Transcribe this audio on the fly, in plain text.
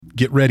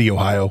Get ready,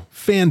 Ohio.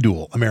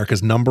 FanDuel,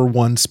 America's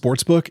 #1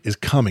 sportsbook, is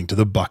coming to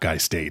the Buckeye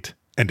State.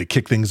 And to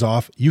kick things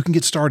off, you can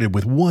get started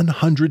with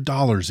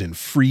 $100 in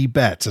free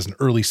bets as an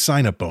early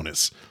sign-up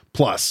bonus.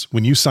 Plus,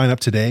 when you sign up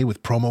today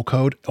with promo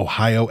code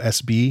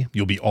OhioSB,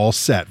 you'll be all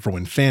set for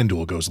when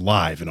FanDuel goes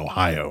live in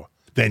Ohio.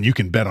 Then you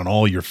can bet on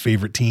all your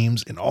favorite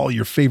teams and all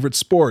your favorite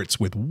sports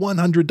with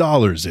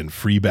 $100 in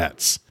free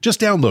bets.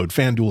 Just download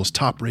FanDuel's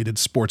top-rated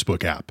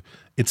sportsbook app.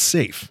 It's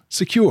safe,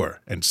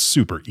 secure, and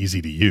super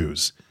easy to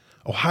use.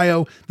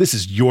 Ohio, this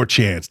is your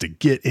chance to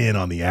get in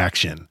on the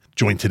action.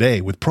 Join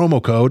today with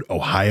promo code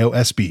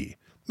OhioSB.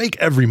 Make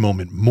every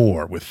moment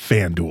more with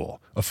FanDuel,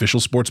 official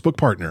sportsbook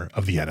partner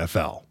of the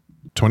NFL.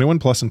 21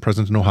 plus and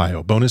present in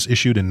Ohio. Bonus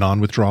issued in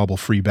non-withdrawable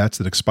free bets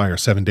that expire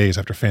 7 days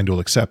after FanDuel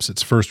accepts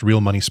its first real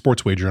money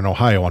sports wager in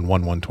Ohio on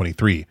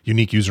 1/1/23.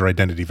 Unique user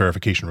identity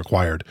verification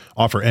required.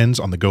 Offer ends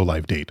on the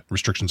go-live date.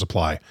 Restrictions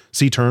apply.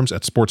 See terms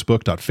at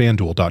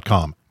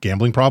sportsbook.fanduel.com.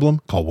 Gambling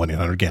problem? Call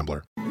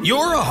 1-800-GAMBLER.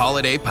 You're a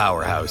holiday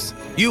powerhouse.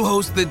 You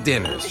host the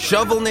dinners,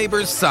 shovel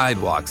neighbors'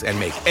 sidewalks, and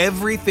make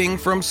everything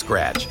from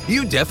scratch.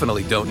 You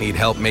definitely don't need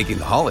help making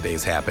the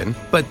holidays happen.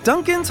 But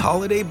Dunkin's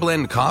Holiday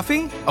Blend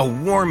Coffee? A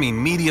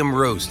warming medium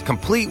roast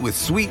complete with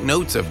sweet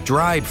notes of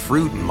dried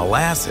fruit and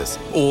molasses.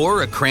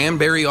 Or a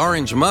cranberry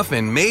orange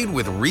muffin made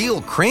with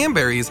real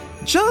cranberries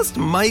just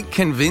might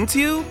convince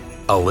you?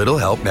 A little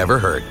help never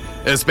hurt.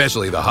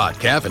 Especially the hot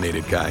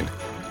caffeinated kind.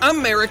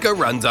 America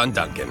runs on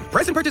Dunkin'.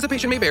 Price and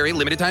participation may vary.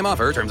 Limited time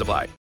offer. Terms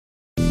apply.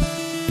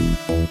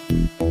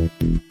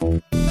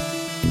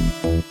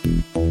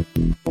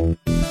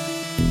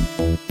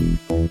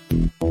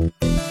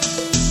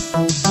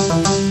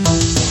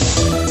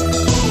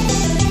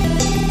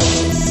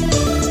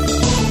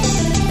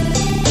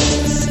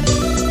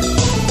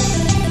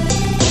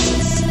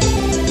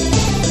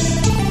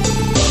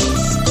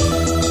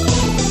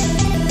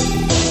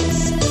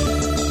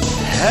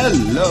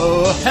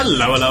 Hello.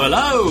 Hello, hello,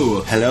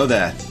 hello. Hello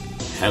there.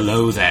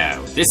 Hello there.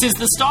 This is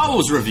the Star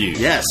Wars review.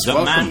 Yes, The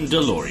welcome.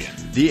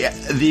 Mandalorian.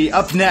 The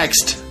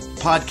upNXT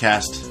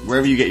podcast,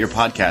 wherever you get your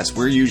podcasts.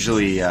 We're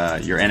usually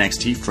your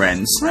NXT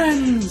friends.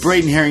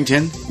 Braden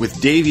Harrington with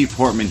Davey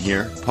Portman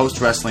here,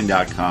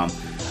 postwrestling.com,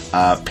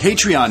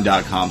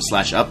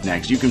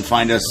 patreon.com/upnext. You can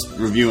find us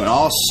reviewing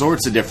all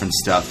sorts of different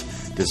stuff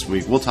this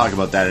week. We'll talk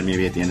about that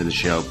maybe at the end of the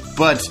show.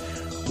 But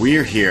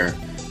we're here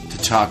to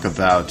talk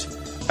about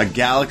a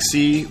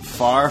galaxy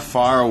far,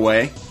 far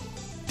away.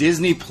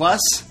 Disney Plus.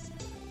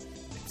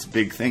 It's a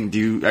big thing.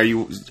 Are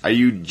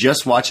you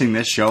just watching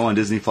this show on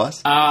Disney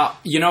Plus? I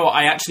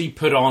actually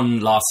put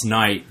on last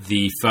night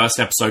the first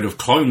episode of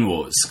Clone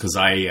Wars because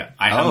I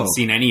haven't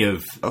seen any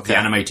of the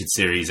animated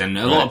series, and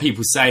a lot of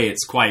people say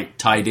it's quite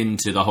tied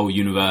into the whole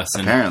universe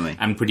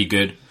and pretty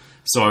good.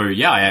 So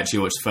yeah, I actually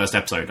watched the first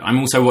episode. I'm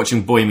also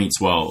watching Boy Meets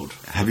World.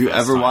 Have you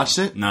ever watched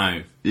it?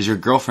 No. Is your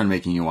girlfriend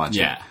making you watch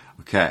it? Yeah.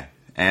 Okay.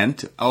 And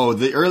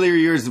the earlier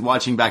years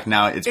watching back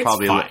now, it's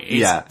probably fine.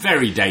 It's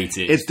very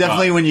dated. It's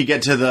definitely when you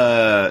get to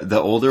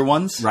the older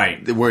ones,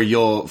 right? Where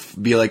you'll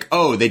be like,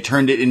 oh, they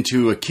turned it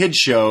into a kid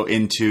show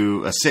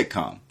into a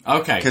sitcom.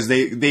 Okay, because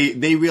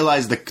they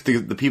realized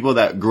the people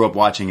that grew up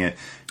watching it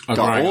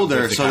got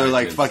older, so they're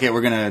like, fuck it,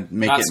 we're gonna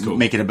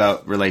make it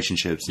about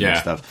relationships and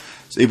stuff.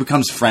 So it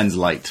becomes Friends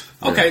light.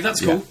 Okay,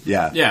 that's cool.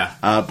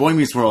 Yeah. Boy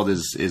Meets World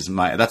is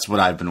that's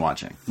what I've been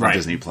watching on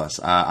Disney Plus.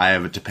 I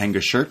have a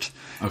Topanga shirt.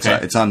 Okay. So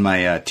it's on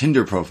my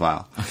Tinder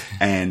profile. Okay.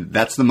 And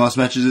that's the most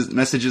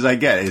messages I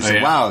get. It's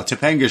wow,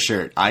 Topanga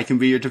shirt. I can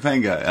be your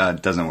Topanga.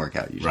 It doesn't work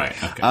out usually. Right.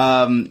 Okay.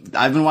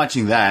 I've been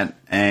watching that,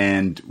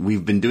 and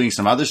we've been doing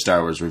some other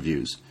Star Wars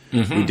reviews.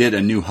 Mm-hmm. We did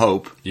A New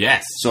Hope.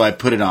 Yes. So I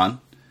put it on.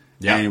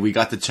 Yeah. And we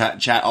got to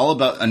chat all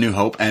about A New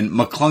Hope and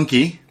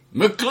McClunky,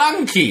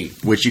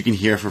 which you can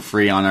hear for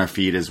free on our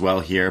feed as well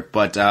here.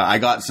 But I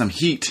got some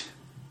heat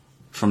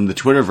from the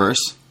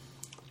Twitterverse.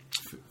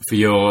 For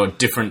your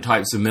different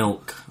types of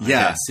milk, I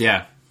guess.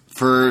 Yeah.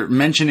 For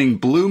mentioning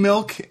blue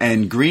milk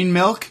and green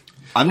milk.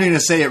 I'm going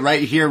to say it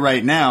right here,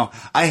 right now.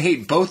 I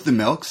hate both the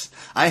milks.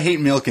 I hate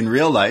milk in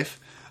real life.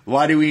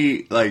 Why do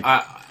we, like...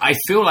 I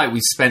feel like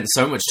we spent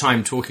so much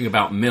time talking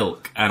about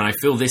milk, and I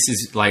feel this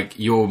is, like,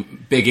 your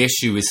big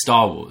issue with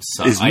Star Wars.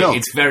 So milk.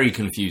 It's very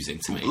confusing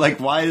to me.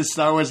 Like, why does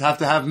Star Wars have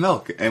to have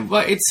milk?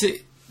 Well,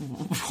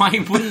 why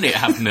wouldn't it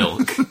have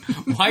milk?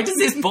 Why does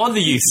this bother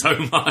you so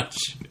much?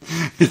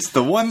 It's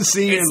the one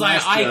scene. It's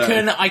like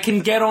I can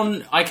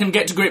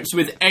get to grips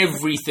with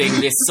everything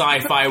this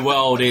sci-fi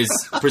world is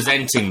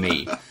presenting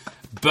me,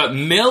 but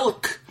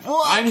milk.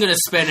 What? I'm going to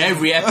spend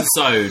every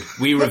episode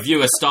we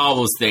review a Star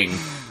Wars thing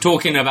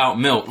talking about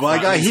milk. Well,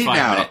 I got heat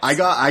now. Minutes. I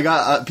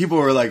got. People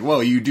were like, "Whoa,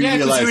 you do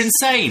realize you're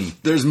insane."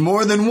 There's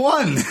more than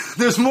one.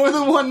 There's more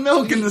than one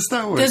milk in the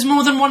Star Wars. There's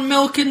more than one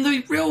milk in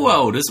the real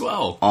world as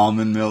well.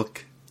 Almond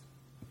milk.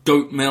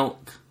 Goat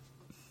milk,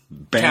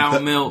 cow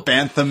milk,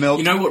 bantha milk.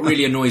 You know what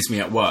really annoys me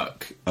at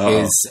work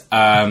is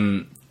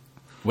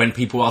when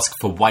people ask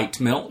for white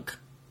milk.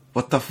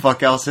 What the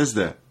fuck else is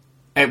there?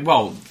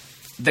 Well,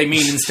 they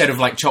mean instead of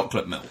like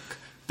chocolate milk,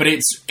 but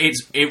it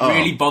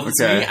really bothers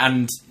me.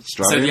 And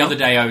Strawberry so the milk? other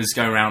day I was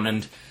going around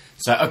and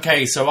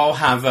So I'll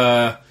have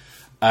a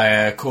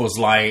Coors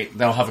Light.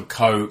 They'll have a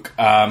Coke.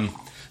 The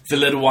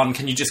little one,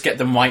 can you just get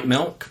them white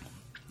milk?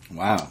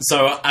 Wow.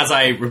 So as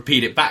I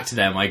repeat it back to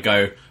them, I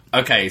go,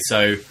 okay,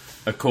 so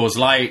a Coors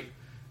Light,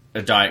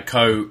 a Diet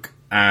Coke,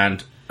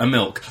 and a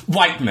milk.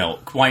 White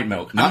milk.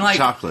 Not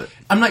chocolate.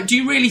 I'm like, do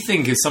you really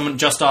think if someone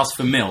just asked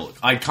for milk,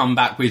 I'd come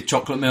back with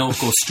chocolate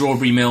milk or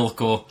strawberry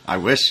milk or... I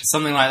wish.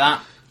 Something like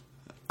that?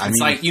 It's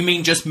like, you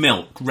mean just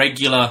milk,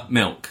 regular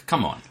milk.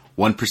 Come on.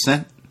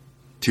 1%?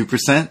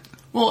 2%?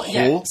 Well,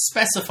 yeah,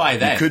 specify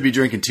then. You could be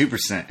drinking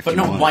 2%. But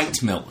not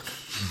white milk.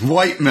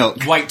 White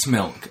milk. White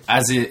milk.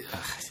 As it...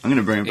 I'm going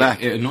to bring it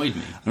back. It annoyed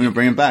me. I'm going to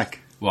bring it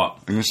back. What?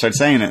 I'm going to start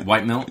saying it.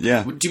 White milk?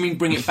 Yeah. What do you mean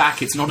bring it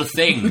back? It's not a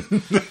thing.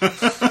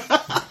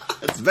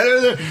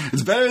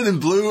 It's better than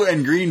blue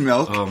and green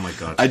milk. Oh my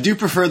god! I do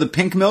prefer the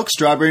pink milk,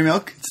 strawberry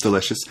milk. It's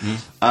delicious.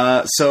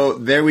 So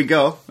there we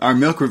go. Our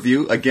milk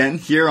review again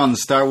here on the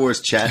Star Wars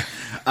chat.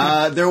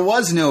 There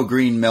was no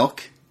green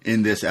milk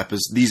in these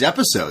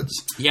episodes.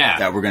 Yeah.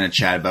 That we're going to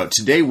chat about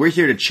today. We're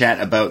here to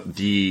chat about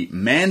the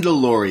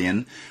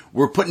Mandalorian.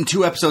 We're putting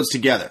 2 episodes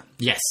together.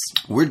 Yes.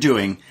 We're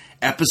doing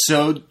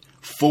episode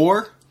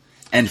 4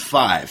 and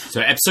 5. So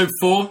episode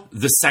 4,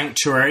 The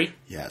Sanctuary.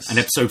 Yes. And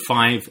episode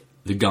 5,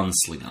 The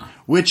Gunslinger.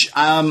 Which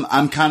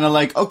I'm kind of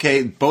like,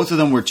 okay, both of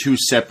them were 2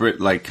 separate,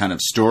 like, kind of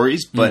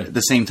stories, but at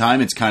the same time,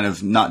 it's kind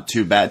of not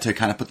too bad to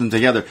kind of put them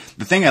together.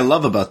 The thing I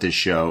love about this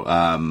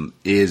show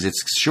is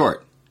it's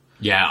short.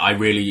 Yeah, I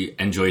really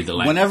enjoyed the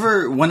length.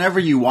 Whenever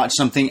you watch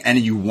something and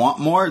you want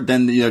more,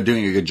 then you're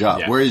doing a good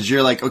job. Yeah. Whereas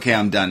you're like, okay,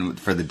 I'm done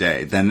for the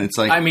day. Then it's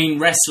like... I mean,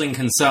 wrestling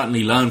can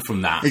certainly learn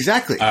from that.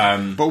 Exactly.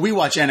 But we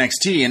watch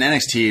NXT, and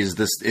NXT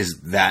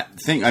is that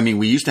thing. I mean,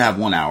 we used to have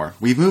 1 hour.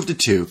 We've moved to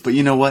 2, but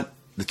you know what?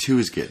 The 2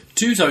 is good.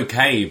 2's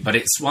okay, but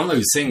it's one of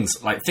those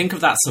things, like, think of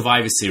that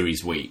Survivor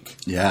Series week.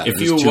 Yeah, if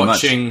you were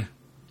watching,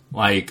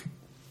 like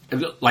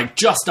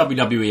just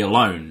WWE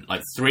alone,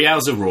 like 3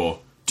 hours of Raw,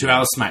 2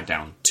 hours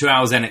SmackDown, 2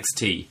 hours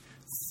NXT,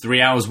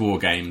 3 hours War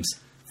Games,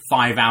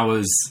 5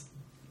 hours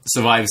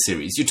Survivor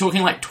Series. You're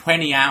talking like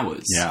 20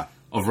 hours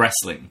of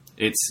wrestling.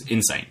 It's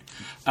insane.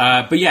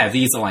 But yeah,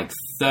 these are like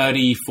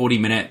 30, 40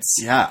 minutes.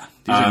 Yeah,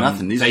 these are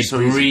nothing. These are so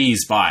breeze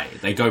easy. by.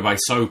 They go by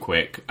so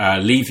quick.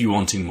 Leave you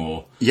wanting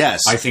more.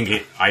 Yes. I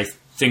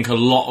think a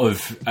lot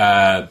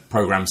of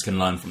programs can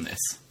learn from this.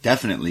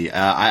 Definitely.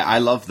 I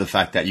love the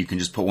fact that you can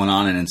just put one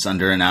on and it's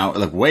under an hour,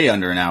 like way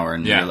under an hour,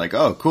 and you're like,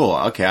 oh, cool,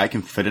 okay, I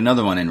can fit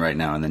another one in right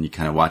now, and then you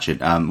kind of watch it.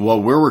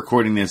 Well, we're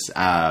recording this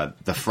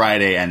the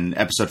Friday, and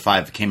episode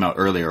 5 came out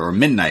earlier, or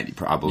midnight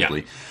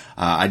probably. Yeah.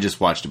 I just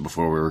watched it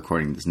before we were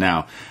recording this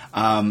now.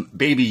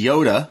 Baby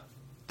Yoda,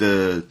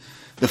 the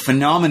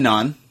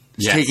phenomenon,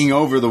 is taking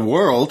over the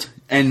world,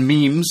 and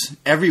memes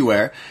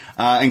everywhere,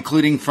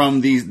 including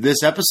from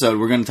this episode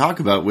we're going to talk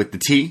about with the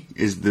T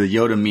is the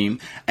Yoda meme.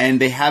 And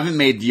they haven't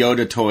made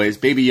Yoda toys,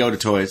 Baby Yoda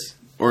toys,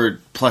 or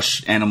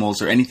plush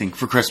animals or anything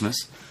for Christmas.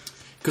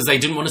 Because they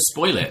didn't want to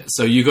spoil it.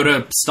 So you got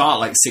to start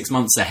like 6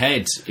 months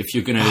ahead if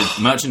you're going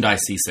to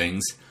merchandise these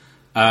things.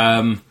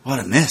 What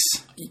a miss.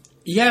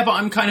 Yeah, but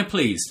I'm kind of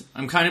pleased.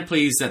 I'm kind of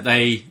pleased that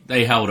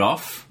they held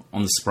off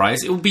on the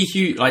surprise. It will be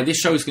huge. Like, this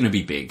show's going to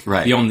be big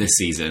beyond this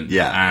season.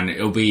 Yeah. And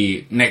it'll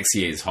be next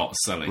year's hot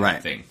selling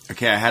thing.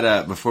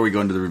 Okay, before we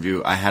go into the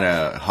review, I had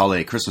a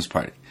holiday Christmas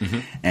party. Mm-hmm.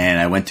 And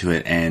I went to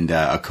it, and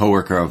a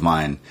coworker of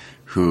mine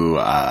who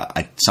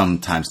I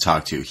sometimes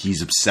talk to,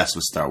 he's obsessed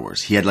with Star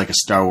Wars. He had like a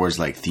Star Wars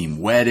like themed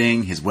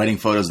wedding. His wedding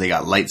photos, they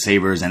got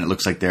lightsabers, and it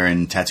looks like they're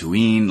in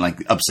Tatooine.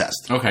 Like,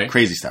 obsessed. Okay.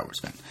 Crazy Star Wars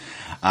fan.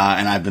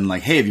 And I've been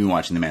like, hey, have you been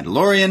watching The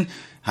Mandalorian?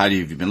 Have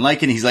you been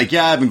liking? He's like,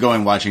 yeah, I've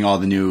been watching all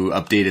the new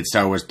updated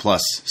Star Wars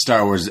Plus,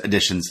 Star Wars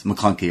editions,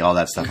 McClunky, all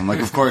that stuff. I'm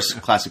like, of course,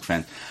 classic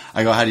fan.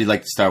 I go, how do you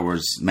like the Star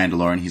Wars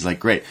Mandalorian? He's like,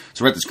 great.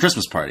 So we're at this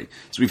Christmas party.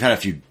 So we've had a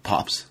few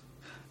pops.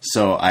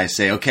 So I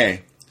say,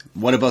 okay,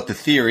 what about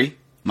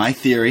my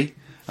theory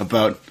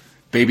about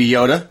Baby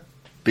Yoda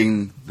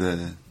being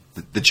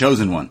the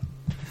chosen one?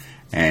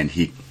 And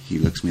he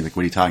looks at me like,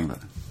 what are you talking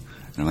about?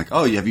 And I'm like,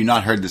 oh, have you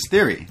not heard this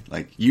theory?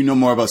 Like, you know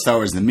more about Star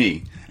Wars than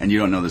me, and you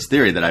don't know this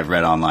theory that I've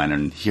read online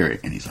and hearing.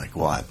 And he's like,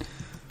 what?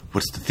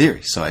 What's the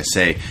theory? So I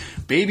say,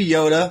 Baby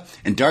Yoda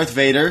and Darth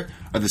Vader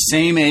are the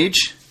same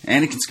age.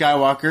 Anakin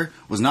Skywalker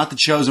was not the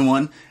chosen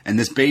one, and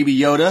this Baby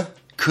Yoda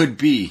could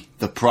be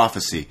the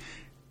prophecy.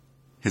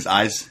 His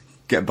eyes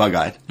get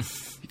bug-eyed.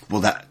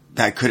 Well,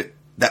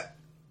 that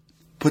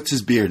puts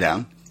his beer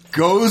down,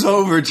 goes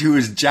over to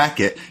his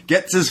jacket,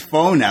 gets his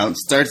phone out,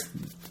 starts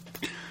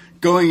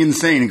going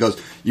insane, and goes,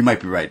 you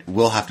might be right.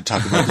 We'll have to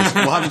talk about this.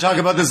 We'll have to talk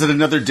about this at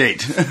another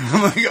date.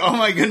 I'm like, oh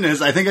my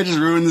goodness, I think I just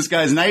ruined this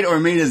guy's night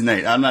or made his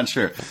night. I'm not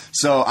sure.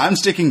 So I'm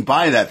sticking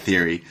by that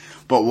theory.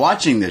 But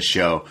watching this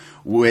show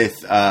with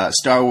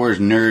Star Wars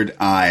nerd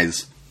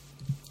eyes,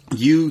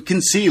 you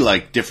can see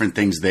like different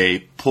things they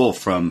pull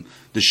from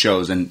the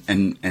shows and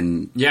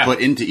put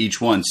into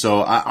each one.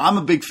 So I'm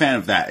a big fan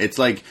of that. It's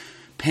like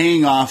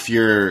paying off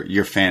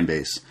your fan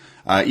base.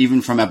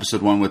 even from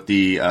episode 1 with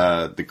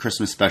the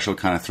Christmas special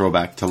kind of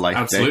throwback to Life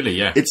Day. Absolutely,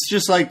 yeah. It's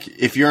just like,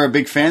 if you're a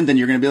big fan, then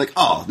you're going to be like,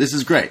 oh, this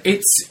is great.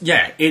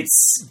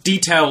 It's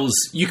details.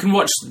 You can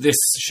watch this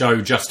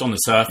show just on the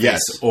surface,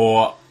 yes.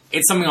 or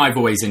it's something I've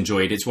always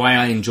enjoyed. It's why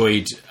I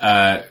enjoyed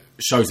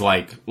shows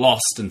like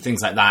Lost and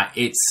things like that.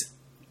 It's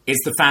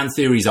the fan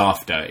theories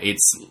after.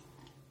 It's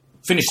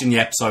finishing the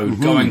episode,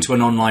 going to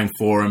an online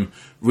forum,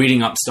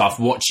 reading up stuff,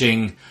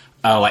 watching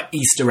like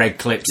Easter egg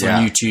clips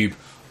on YouTube,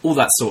 all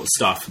that sort of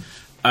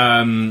stuff.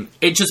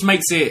 It just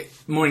makes it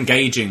more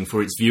engaging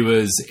for its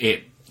viewers.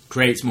 It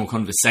creates more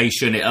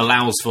conversation. It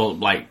allows for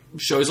like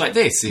shows like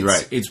this.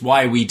 It's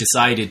why we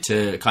decided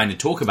to kind of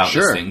talk about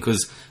this thing,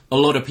 because a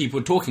lot of people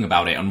are talking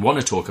about it and want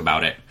to talk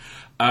about it.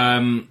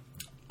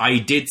 I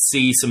did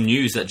see some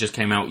news that just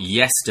came out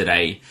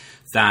yesterday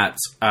that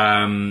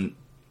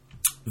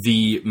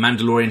the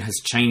Mandalorian has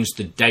changed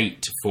the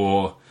date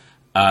for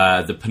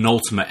the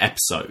penultimate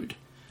episode,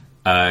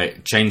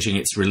 changing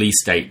its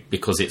release date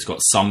because it's got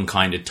some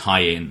kind of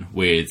tie-in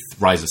with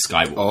Rise of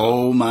Skywalker.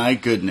 Oh my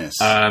goodness.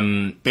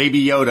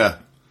 Baby Yoda.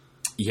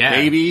 Yeah.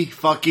 Baby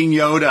fucking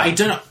Yoda. I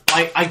don't know.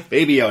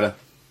 Baby Yoda.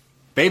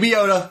 Baby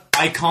Yoda.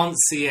 I can't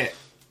see it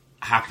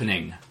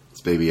happening.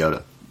 It's Baby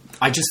Yoda.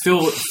 I just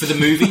feel for the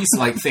movies,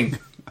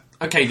 think,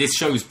 okay, this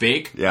show's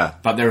big,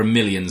 but there are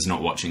millions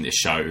not watching this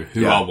show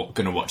who are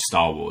going to watch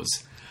Star Wars.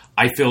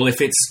 I feel if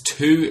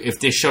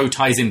this show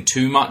ties in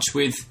too much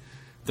with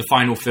the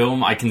final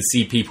film, I can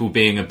see people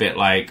being a bit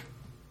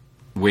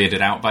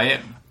weirded out by it.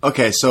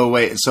 Okay, so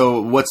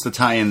what's the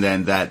tie-in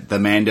then? That the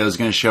Mando is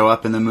going to show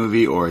up in the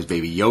movie, or is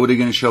Baby Yoda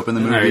going to show up in the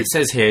movie? No, it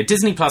says here,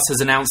 Disney Plus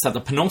has announced that the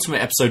penultimate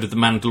episode of The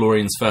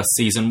Mandalorian's first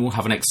season will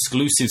have an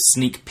exclusive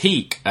sneak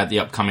peek at the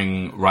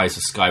upcoming Rise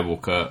of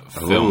Skywalker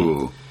film.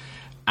 Ooh.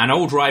 An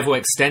old rival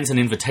extends an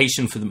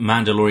invitation for the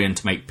Mandalorian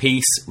to make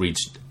peace,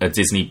 reads a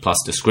Disney Plus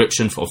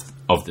description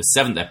of the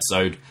 7th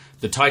episode.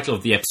 The title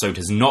of the episode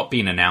has not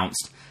been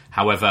announced.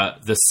 However,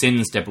 the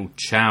Sin's Deborah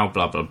Chow,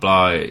 blah, blah,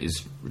 blah,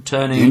 is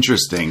returning.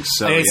 Interesting.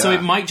 So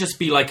it might just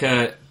be like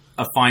a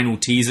final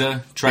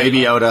teaser trailer.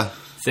 Baby Yoda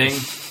thing.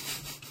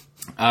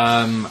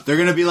 They're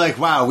going to be like,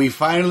 wow, we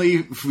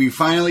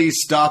finally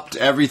stopped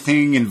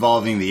everything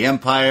involving the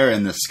Empire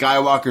and the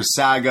Skywalker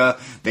saga.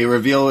 They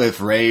reveal if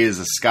Rey is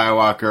a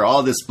Skywalker,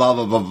 all this blah,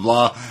 blah, blah,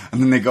 blah.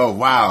 And then they go,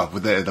 wow,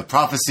 the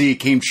prophecy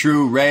came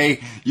true.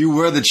 Rey, you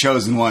were the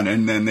chosen one.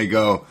 And then they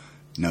go,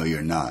 no,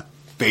 you're not.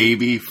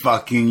 Baby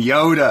fucking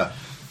Yoda.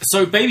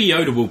 So Baby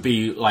Yoda will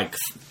be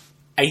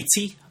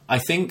 80, I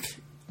think,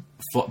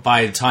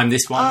 by the time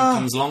this one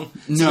comes along.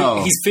 No.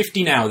 So he's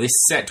 50 now. This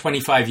is set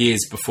 25 years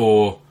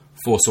before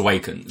Force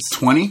Awakens.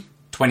 20?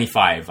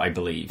 25, I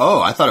believe.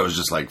 Oh, I thought it was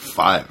just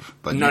 5.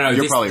 But no,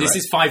 you're probably this right.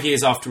 is 5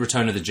 years after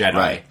Return of the Jedi.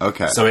 Right,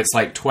 okay. So it's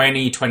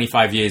 20,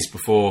 25 years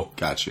before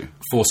Got you.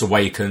 Force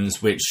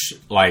Awakens, which,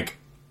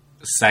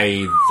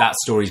 say that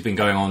story's been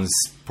going on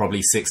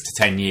probably 6 to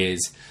 10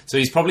 years. So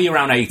he's probably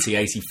around 80,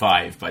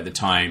 85 by the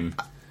time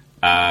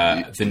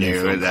the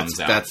new film comes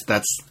out.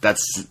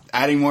 That's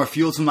adding more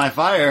fuel to my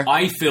fire.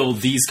 I feel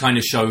these kind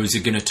of shows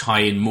are going to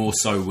tie in more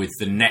so with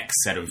the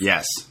next set of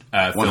yes,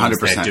 films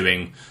 100%. they're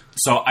doing.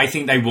 So I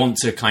think they want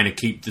to kind of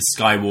keep the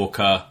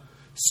Skywalker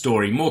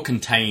story more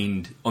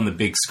contained on the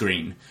big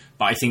screen.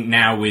 But I think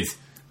now with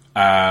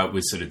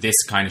sort of this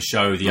kind of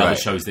show, the other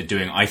shows they're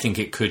doing, I think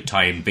it could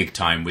tie in big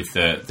time with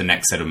the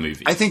next set of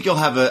movies. I think you'll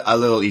have a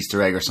little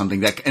Easter egg or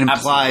something that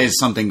implies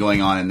something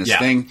going on in this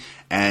thing.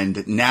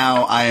 And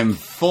now I am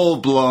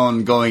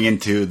full-blown going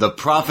into the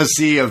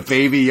prophecy of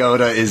Baby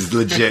Yoda is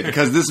legit,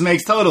 because this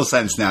makes total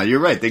sense now. You're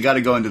right. They got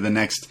to go into the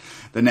next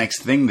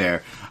thing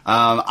there.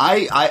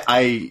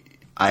 I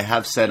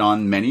have said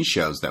on many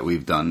shows that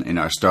we've done in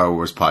our Star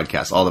Wars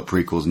podcast, all the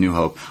prequels, New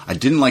Hope, I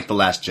didn't like The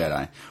Last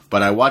Jedi,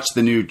 but I watched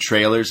the new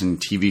trailers and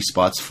TV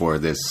spots for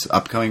this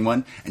upcoming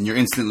one, and you're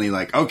instantly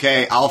like,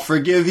 okay, I'll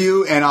forgive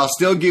you, and I'll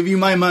still give you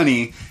my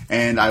money,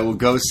 and I will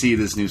go see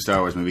this new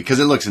Star Wars movie, because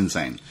it looks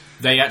insane.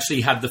 They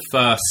actually had the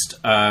first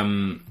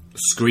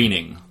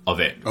screening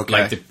of it.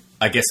 Okay.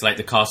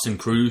 The cast and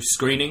crew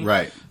screening.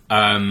 Right.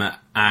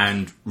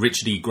 And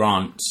Richard E.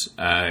 Grant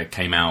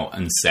came out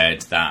and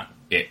said that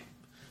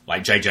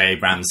J.J.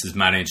 Abrams has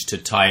managed to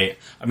tie...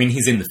 I mean,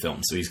 he's in the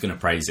film, so he's going to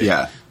praise it.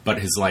 Yeah. But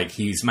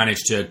he's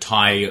managed to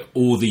tie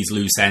all these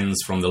loose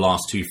ends from the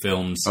last two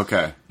films.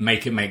 Okay.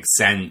 Make it make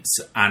sense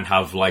and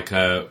have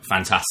a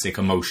fantastic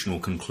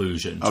emotional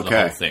conclusion to the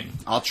whole thing.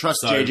 I'll trust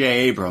J.J.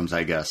 Abrams,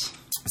 I guess.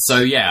 So,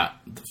 yeah,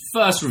 the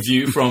first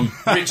review from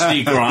Richard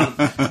E. Grant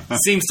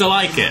seems to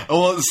like it.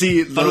 Well,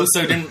 see... But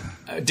also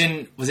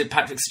didn't... Was it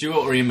Patrick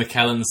Stewart or Ian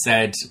McKellen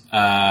said...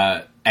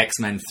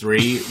 X-Men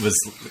 3 was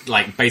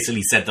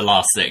basically said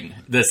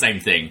the same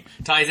thing.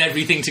 Ties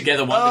everything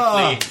together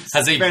wonderfully,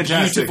 has a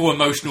beautiful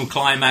emotional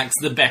climax,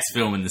 the best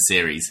film in the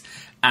series.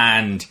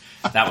 And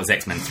that was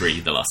X-Men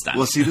 3, The Last Stand.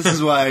 Well, see, this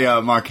is why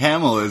Mark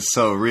Hamill is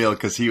so real,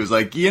 because he was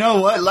like, you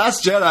know what,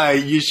 Last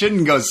Jedi, you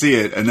shouldn't go see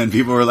it. And then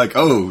people were like,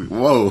 oh,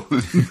 whoa,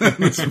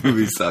 this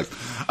movie sucks.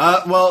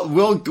 Well,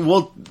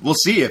 we'll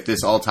see if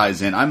this all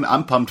ties in.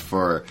 I'm pumped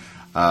for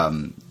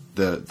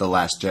the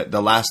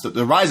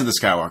Rise of the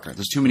Skywalker.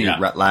 There's too many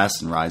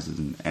lasts and rises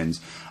and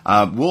ends.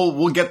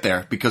 We'll get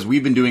there because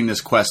we've been doing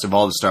this quest of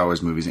all the Star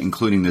Wars movies,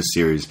 including this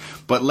series.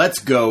 But let's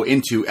go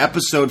into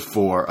episode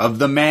 4 of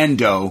The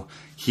Mando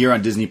here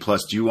on Disney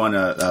Plus. Do you want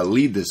to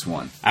lead this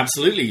one?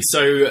 Absolutely.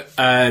 So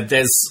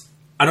there's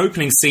an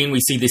opening scene. We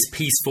see this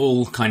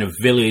peaceful kind of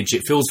village.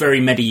 It feels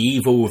very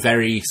medieval,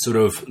 very sort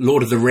of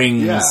Lord of the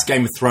Rings,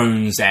 Game of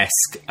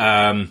Thrones-esque.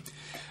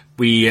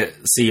 We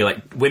see like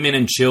women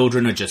and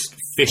children are just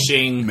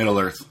fishing. Middle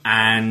Earth.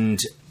 And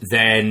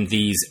then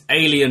these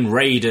alien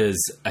raiders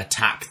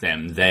attack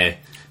them. They're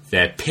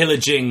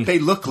pillaging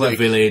the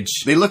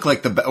village. They look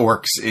like the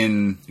orcs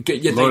in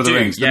Lord of the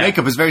Rings. The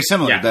makeup is very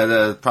similar,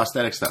 the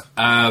prosthetic stuff.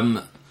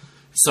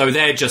 So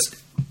they're just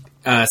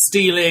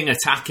stealing,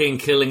 attacking,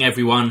 killing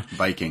everyone.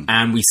 Viking.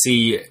 And we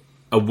see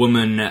a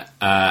woman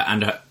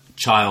and a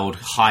child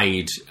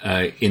hide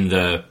in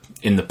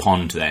the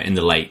pond there, in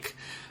the lake.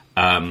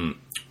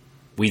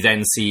 We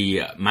then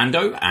see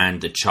Mando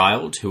and the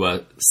child who are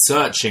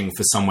searching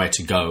for somewhere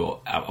to go.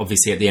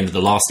 Obviously, at the end of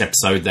the last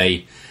episode,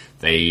 they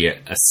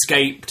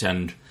escaped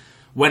and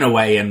went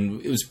away,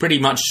 and it was pretty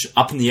much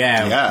up in the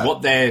air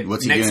what their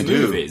next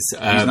move is.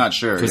 He's not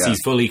sure. Because he's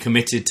fully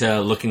committed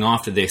to looking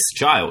after this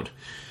child.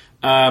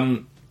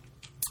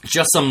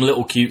 Just some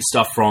little cute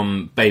stuff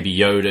from Baby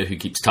Yoda, who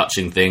keeps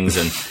touching things,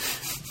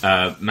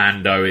 and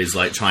Mando is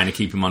like trying to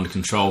keep him under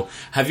control.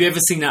 Have you ever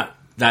seen that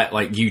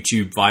like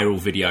YouTube viral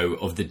video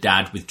of the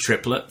dad with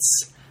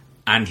triplets,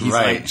 and he's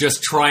like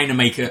just trying to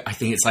make I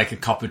think it's like a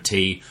cup of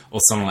tea or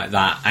something like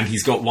that, and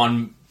he's got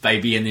one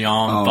baby in the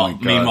arm,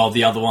 but meanwhile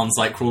the other one's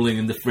like crawling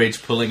in the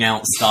fridge, pulling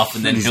out stuff,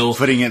 and then he'll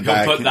put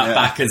that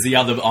back as the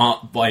other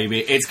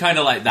baby. It's kind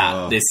of like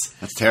that.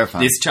 That's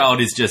terrifying. This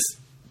child is just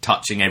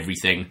touching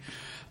everything.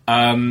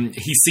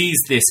 He sees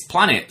this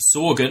planet,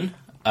 Sorgan,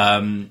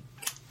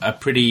 a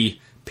pretty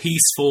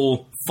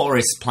peaceful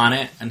forest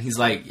planet, and he's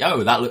like,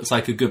 yo, that looks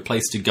like a good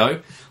place to go.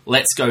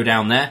 Let's go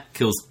down there.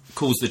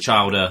 Calls the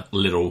child a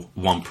little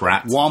womp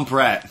rat. Womp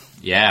rat.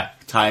 Yeah.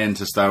 Tie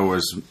into Star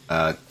Wars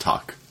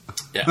talk.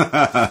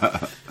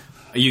 Yeah.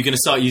 Are you going to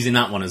start using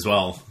that one as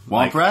well?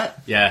 Womp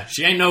rat? Yeah.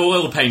 She ain't no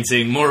oil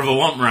painting, more of a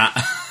womp rat.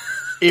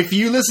 If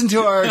you listen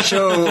to our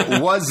show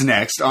What's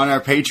Next on our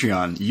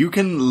Patreon, you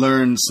can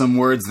learn some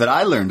words that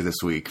I learned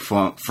this week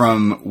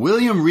from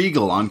William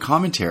Regal on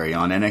commentary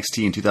on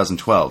NXT in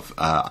 2012.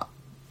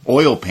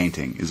 Oil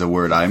painting is a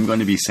word I'm going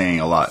to be saying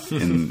a lot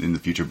in the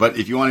future. But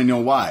if you want to know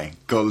why,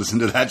 go listen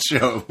to that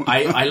show.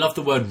 I love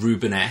the word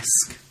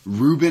Rubenesque.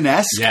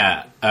 Rubenesque?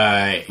 Yeah.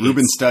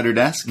 Ruben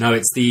Studdard-esque? No,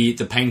 it's the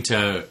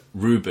painter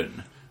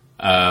Ruben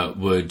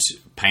would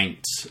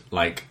paint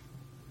like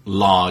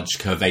large,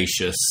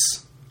 curvaceous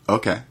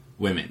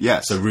women.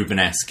 Yes. So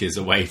Rubenesque is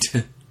a way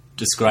to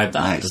describe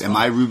that. Nice. Am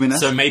I Rubenesque?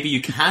 So maybe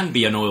you can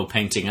be an oil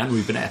painting and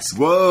Rubenesque.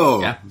 Whoa.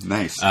 Yeah.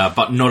 Nice.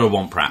 But not a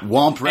womp rat.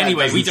 Womp rat.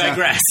 Anyway, we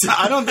digress.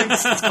 I don't think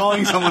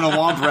calling someone a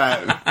womp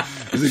rat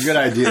is a good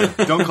idea.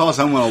 Don't call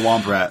someone a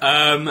womp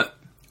rat.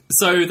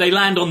 So they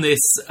land on this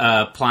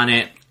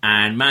planet,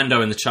 and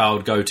Mando and the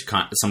child go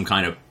to some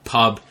kind of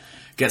pub,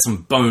 get some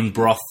bone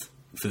broth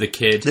for the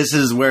kid. This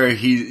is where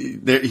he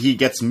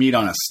gets meat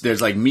on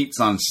there's like meats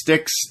on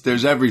sticks.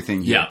 There's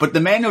everything here. Yeah. But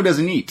the Mando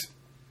doesn't eat.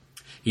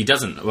 He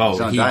doesn't.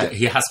 Well,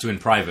 he has to in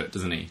private,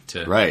 doesn't he?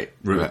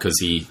 Because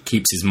he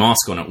keeps his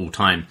mask on at all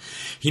time.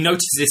 He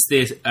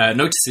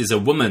notices a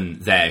woman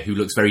there who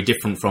looks very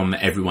different from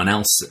everyone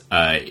else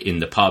in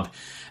the pub,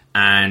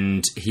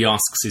 and he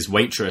asks his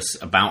waitress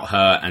about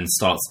her and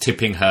starts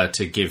tipping her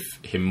to give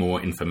him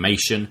more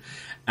information.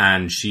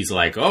 And she's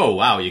like, "Oh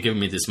wow, you're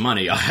giving me this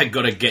money. I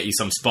got to get you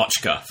some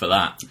spotchka for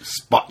that."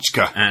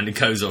 Spotchka, and it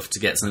goes off to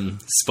get some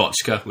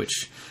spotchka,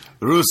 which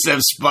Rusev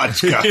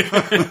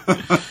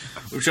spotchka.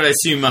 Which I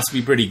assume must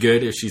be pretty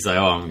good if she's like,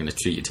 oh, I'm going to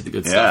treat you to the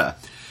good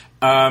stuff.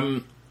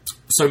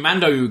 So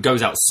Mando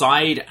goes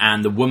outside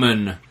and the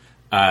woman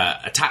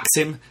attacks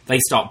him. They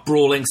start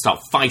brawling, start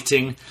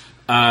fighting.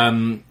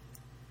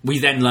 We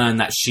then learn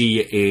that she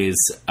is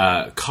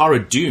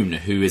Cara Dune,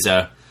 who is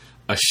a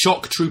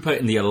shock trooper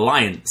in the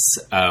Alliance,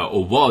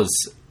 or was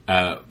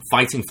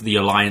fighting for the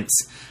Alliance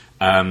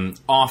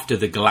after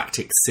the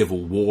Galactic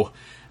Civil War.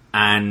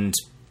 And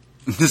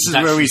This is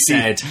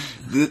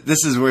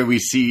where we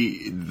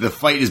see the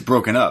fight is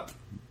broken up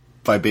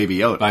by Baby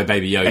Yoda.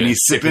 And he's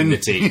sipping the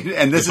tea.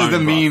 And this is the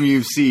meme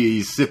you see.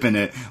 He's sipping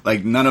it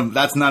like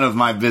that's none of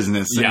my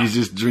business. And he's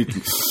just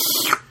drinking.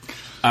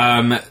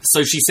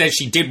 So she says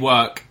she did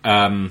work,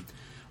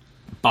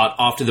 but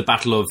after the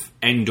Battle of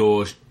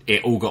Endor,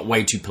 it all got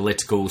way too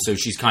political. So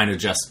she's kind of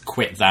just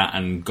quit that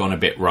and gone a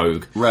bit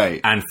rogue.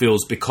 Right. And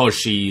feels because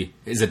she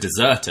is a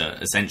deserter,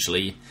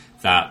 essentially,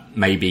 that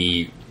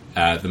maybe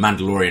the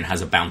Mandalorian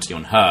has a bounty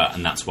on her,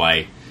 and that's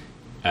why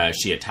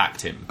she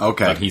attacked him.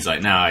 Okay. But he's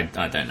like, no, I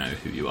don't know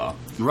who you are.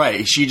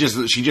 Right. She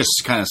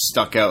just kind of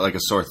stuck out like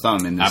a sore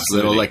thumb in this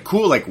little like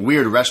cool like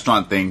weird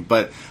restaurant thing.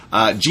 But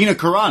Gina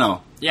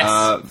Carano,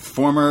 yes,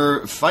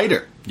 former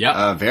fighter.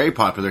 Yeah, very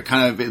popular.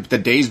 Kind of the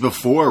days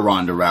before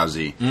Ronda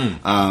Rousey,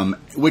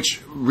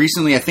 which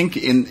recently, I think,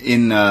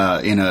 in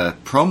a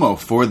promo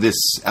for this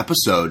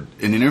episode,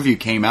 an interview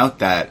came out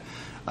that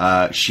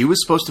she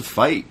was supposed to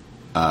fight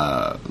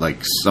like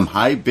some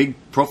big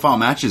profile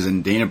matches,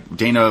 and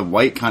Dana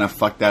White kind of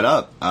fucked that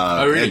up.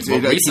 Oh, really?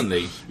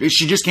 Recently?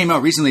 She just came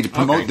out recently to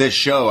promote this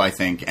show, I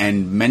think,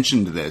 and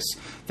mentioned this,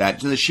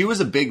 that she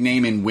was a big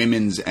name in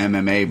women's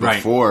MMA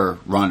before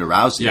Ronda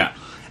Rousey. Yeah.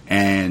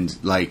 And,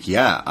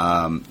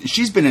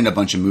 she's been in a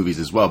bunch of movies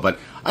as well, but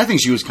I think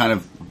she was kind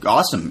of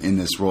awesome in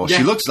this role. Yeah.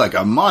 She looks like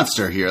a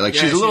monster here. Like,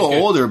 she's a little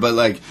older, but,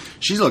 like,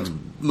 she looks,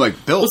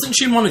 like, built. Wasn't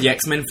she in one of the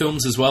X-Men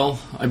films as well,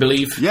 I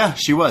believe? Yeah,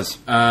 she was.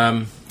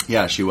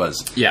 Yeah, she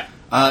was. Yeah.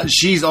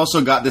 She's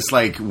also got this,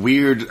 like,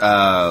 weird,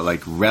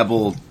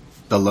 Rebel,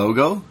 the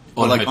logo.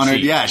 On her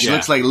cheek. She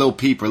looks like Lil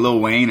Peep or Lil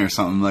Wayne or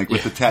something, like,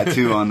 with the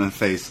tattoo on the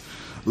face.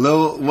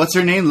 What's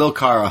her name? Lil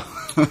Cara.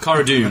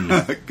 Cara Dune.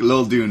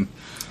 Lil Dune.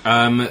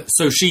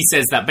 So she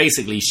says that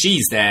basically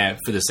she's there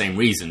for the same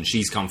reason.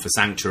 She's come for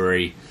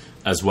sanctuary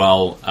as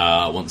well,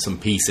 wants some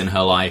peace in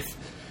her life.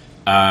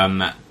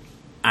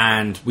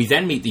 And we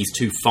then meet these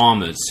two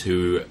farmers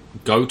who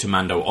go to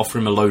Mando, offer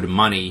him a load of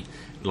money,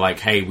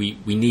 like, hey, we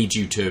need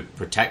you to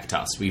protect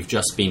us. We've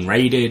just been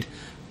raided.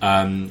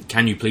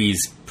 Can you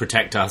please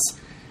protect us?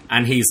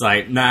 And he's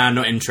like, nah,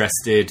 not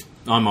interested.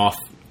 I'm off.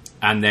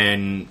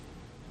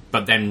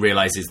 But then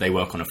realizes they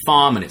work on a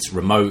farm and it's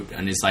remote,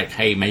 and is like,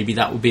 hey, maybe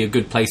that would be a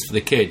good place for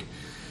the kid.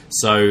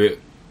 So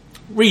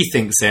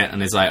rethinks it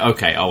and is like,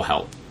 okay, I'll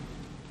help.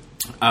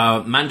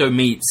 Mando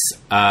meets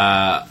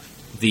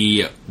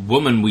the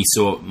woman we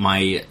saw.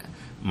 My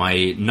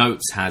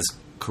notes has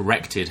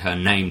corrected her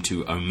name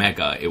to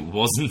Omega. It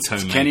wasn't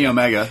Omega. It's Kenny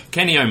Omega.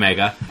 Kenny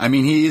Omega. I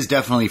mean, he is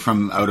definitely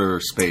from outer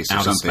space or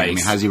something. I mean,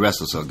 how does he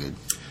wrestle so good?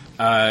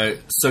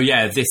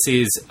 This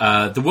is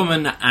the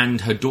woman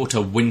and her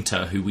daughter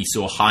Winter, who we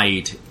saw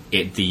hide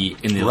in the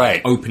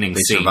opening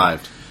scene. They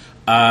survived.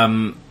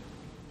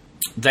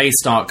 They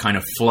start kind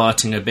of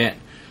flirting a bit.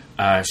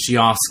 She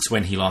asks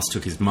when he last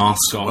took his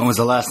mask off. When was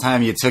the last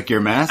time you took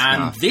your mask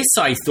off? And this,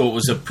 I thought,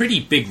 was a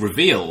pretty big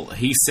reveal.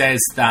 He says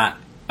that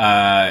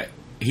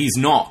he's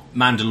not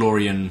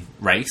Mandalorian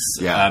race.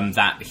 Yeah.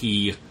 That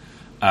he...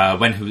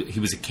 when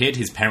he was a kid,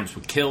 his parents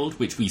were killed,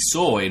 which we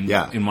saw in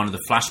one of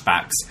the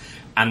flashbacks,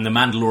 and the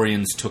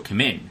Mandalorians took him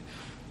in.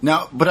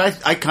 Now, but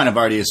I kind of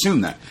already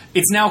assumed that.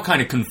 It's now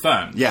kind of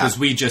confirmed, because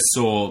we just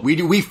saw...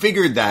 We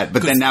figured that,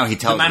 but then now he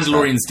tells us the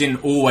Mandalorians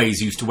didn't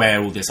always used to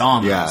wear all this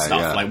armor and stuff.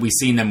 Yeah. Like, we've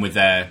seen them with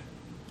their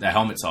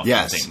helmets off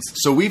and things.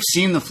 So we've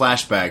seen the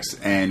flashbacks,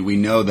 and we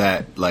know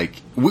that, like...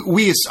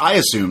 I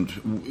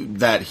assumed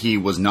that he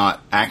was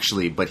not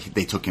actually, but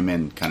they took him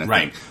in kind of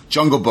thing.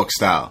 Jungle Book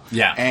style.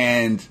 Yeah.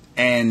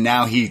 And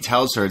now he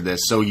tells her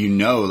this, so you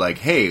know, like,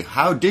 hey,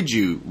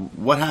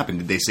 what happened?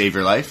 Did they save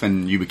your life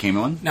and you became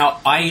one? Now,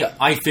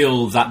 I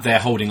feel that they're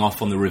holding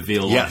off on the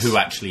reveal of who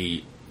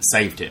actually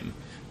saved him.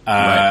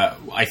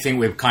 I think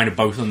we're kind of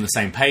both on the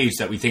same page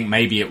that we think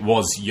maybe it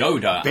was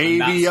Yoda. Baby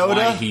and that's Yoda?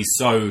 Why he's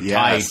so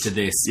tied to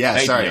this. Yeah,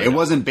 sorry. Yoda. It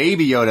wasn't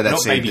Baby Yoda that Not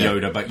saved Baby him.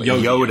 Yoda, but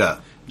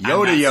Yoda.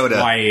 Yoda.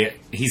 Why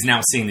he's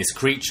now seeing this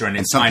creature and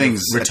it's kind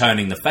of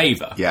returning the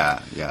favor.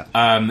 Yeah.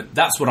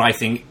 That's what I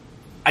think.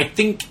 I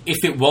think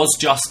if it was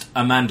just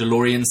a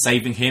Mandalorian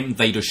saving him,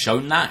 they'd have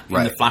shown that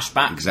in the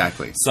flashback.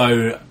 Exactly.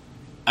 So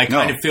I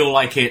kind of feel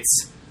like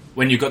it's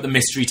when you've got the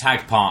mystery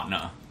tag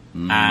partner,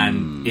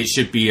 and it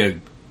should be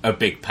a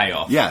big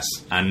payoff. Yes.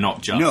 And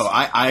not just... No,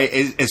 I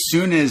as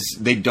soon as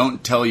they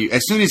don't tell you...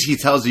 As soon as he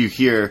tells you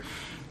here,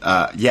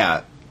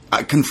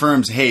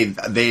 confirms, hey,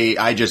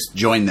 I just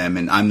joined them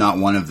and I'm not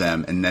one of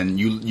them. And then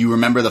you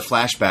remember the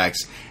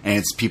flashbacks, and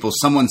it's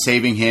someone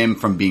saving him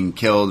from being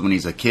killed when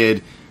he's a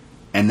kid.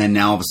 And then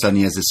now all of a sudden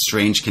he has this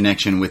strange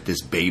connection with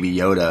this baby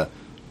Yoda.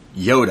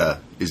 Yoda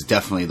is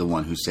definitely the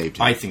one who saved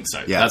him. I think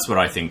so. Yeah. That's what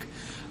I think.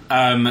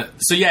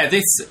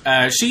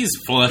 She's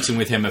flirting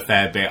with him a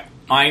fair bit.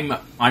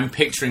 I'm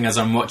picturing as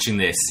I'm watching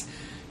this,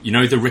 you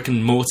know, the Rick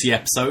and Morty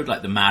episode,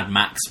 like the Mad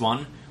Max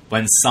one,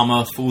 when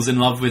Summer falls in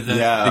love with the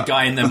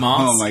guy in their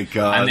mask. Oh my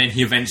god! And then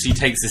he eventually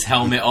takes his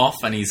helmet off,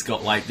 and he's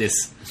got like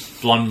this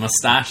blonde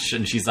mustache,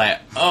 and she's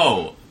like,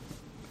 "Oh,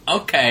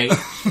 okay."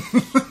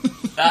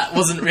 That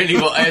wasn't really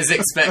what I was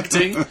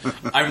expecting.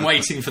 I'm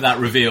waiting for that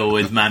reveal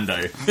with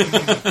Mando.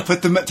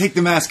 Take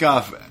the mask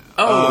off.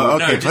 Oh,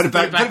 okay. No, put it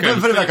back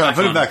on.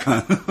 Put it back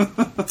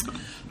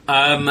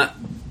on.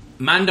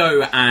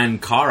 Mando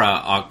and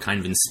Cara are kind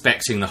of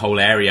inspecting the whole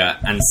area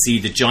and see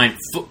the giant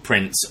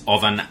footprints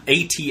of an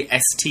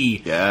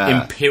AT-ST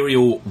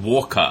Imperial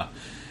Walker.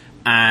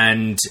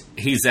 And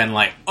he's then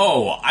like,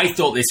 oh, I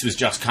thought this was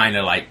just kind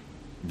of like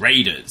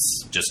raiders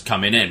just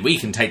coming in. We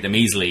can take them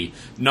easily.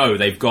 No,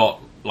 they've got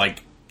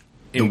like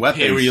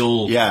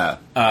Imperial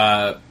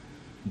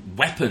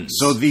weapons.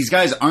 So these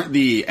guys aren't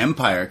the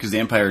Empire, because the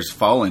Empire's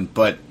fallen,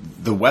 but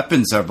the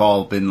weapons have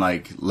all been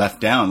like left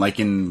down, like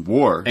in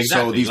war.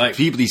 Exactly. So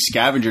these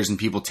scavengers and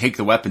people take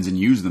the weapons and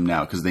use them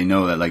now, because they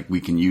know that like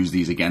we can use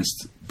these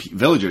against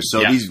villagers.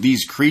 So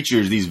these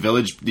creatures, these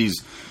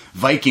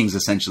Vikings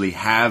essentially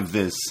have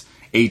this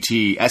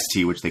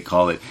AT-ST, which they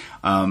call it.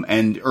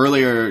 And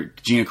earlier,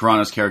 Gina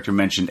Carano's character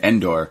mentioned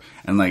Endor,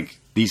 and like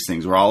these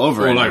things were all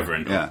over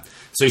Endor. Yeah.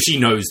 So she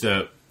knows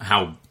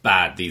how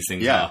bad these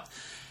things are.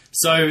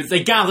 So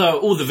they gather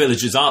all the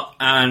villagers up,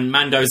 and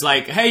Mando's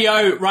like, "Hey,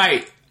 yo,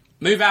 right,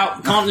 move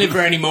out, can't live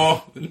here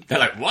anymore." They're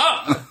like,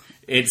 "What?"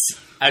 It's,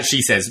 as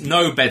she says,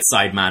 no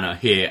bedside manner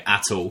here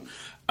at all.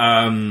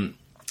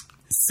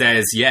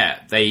 Says, yeah,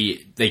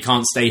 they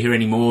can't stay here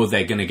anymore.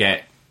 They're going to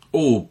get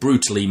all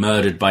brutally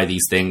murdered by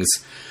these things.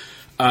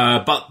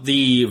 But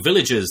the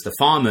villagers, the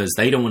farmers,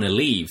 they don't want to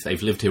leave.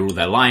 They've lived here all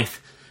their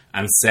life,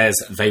 and says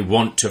they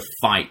want to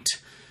fight.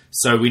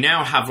 So we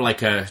now have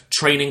like a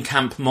training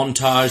camp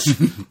montage.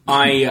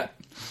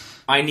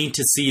 I need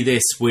to see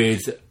this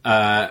with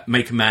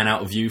Make a Man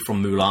Out of You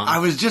from Mulan. I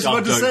was just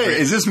about to say,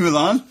 is this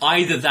Mulan?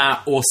 Either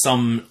that or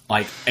some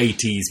like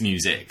 80s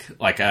music,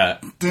 like a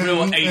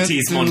real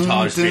 80s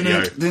montage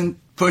video.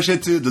 Push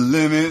it to the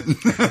limit.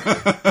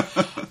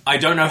 I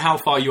don't know how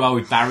far you are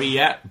with Barry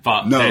yet,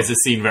 but there's a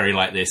scene very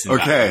like this.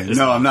 Okay,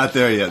 I'm not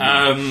there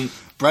yet.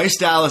 Bryce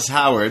Dallas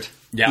Howard,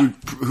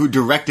 who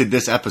directed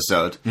this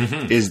episode,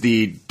 is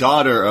the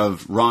daughter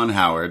of Ron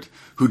Howard,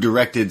 who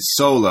directed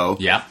Solo.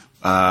 Yeah.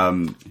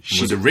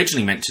 She was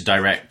originally meant to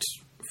direct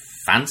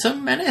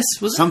Phantom Menace,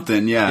 was it?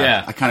 Something,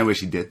 yeah. I kind of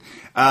wish he did.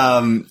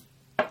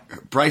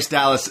 Bryce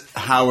Dallas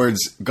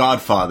Howard's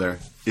godfather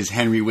is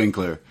Henry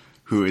Winkler,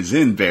 who is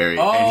in Barry,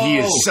 and he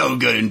is so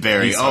good in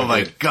Barry.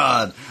 My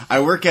God.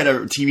 I work at a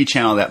TV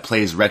channel that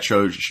plays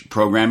retro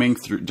programming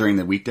during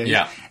the weekdays,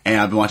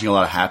 and I've been watching a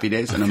lot of Happy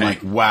Days, and I'm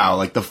like, wow,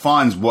 like the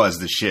Fonz was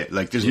the shit.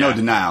 Like, there's no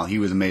denial, he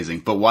was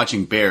amazing. But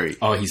watching Barry,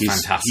 he's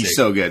fantastic. He's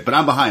so good. But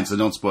I'm behind, so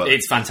don't spoil it.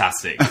 It's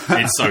fantastic.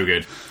 It's so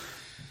good.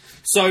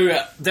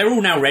 So they're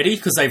all now ready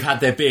because they've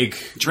had their big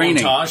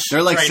training. Montage.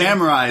 They're like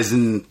samurais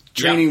and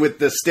training with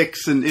the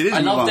sticks, and it is. I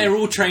love they're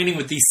all training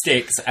with these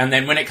sticks, and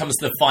then when it comes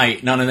to the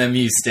fight, none of them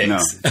use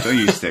sticks. No, don't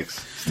use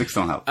sticks. Sticks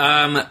don't help.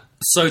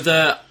 So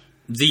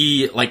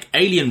the like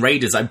alien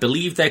raiders, I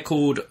believe they're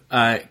called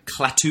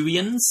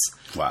Clatuians.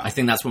 Wow. I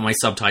think that's what my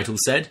subtitle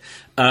said.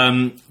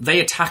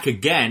 They attack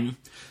again.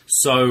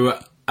 So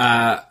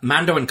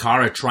Mando and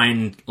Cara try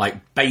and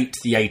like bait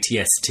the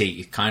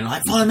AT-ST, kind of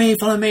like follow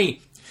me.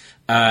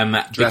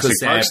 Jurassic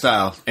Park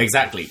style.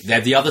 Exactly.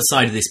 They're the other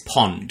side of this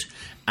pond,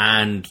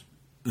 and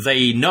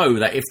they know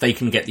that if they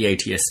can get the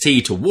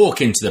AT-ST to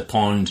walk into the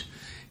pond,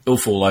 it'll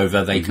fall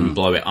over, they can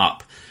blow it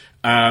up.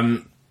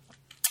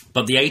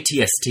 But the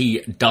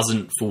AT-ST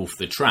doesn't fall for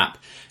the trap.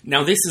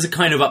 Now, this is a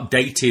kind of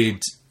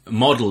updated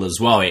model as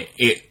well.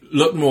 It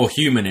looked more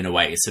human in a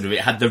way. Sort of, it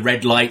had the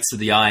red lights of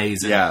the eyes.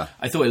 And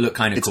I thought it looked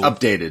kind of cool. It's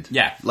updated.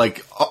 Yeah.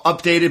 Like,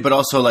 updated, but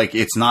also, like,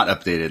 it's not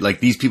updated. Like,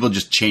 these people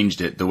just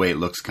changed it the way it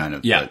looks, kind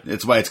of. Yeah.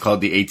 That's why it's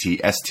called the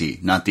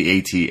AT-ST, not the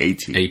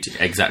AT-AT.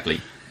 Exactly.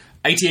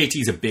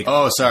 AT-AT's a big...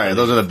 Oh, sorry.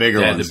 Those are the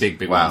bigger ones. They're the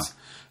big ones.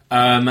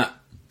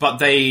 But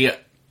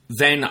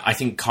then, I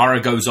think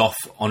Cara goes off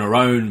on her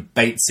own,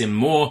 baits him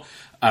more.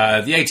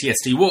 The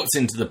AT-ST walks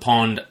into the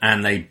pond,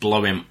 and they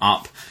blow him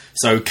up.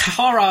 So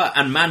Cara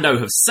and Mando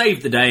have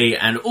saved the day,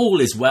 and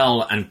all is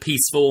well and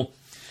peaceful.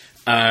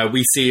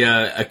 We see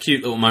a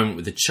cute little moment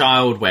with the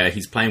child where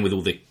he's playing with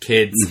all the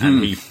kids,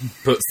 and he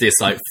puts this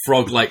like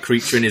frog-like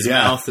creature in his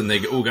mouth, and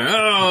they all go,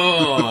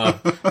 "Oh!"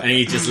 and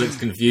he just looks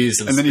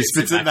confused, and then he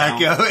spits it back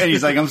out, and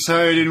he's like, "I'm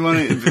sorry, I didn't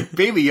want to."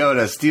 Baby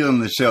Yoda stealing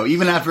the show.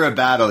 Even after a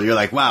battle, you're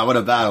like, "Wow, what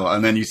a battle!"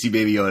 And then you see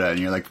Baby Yoda, and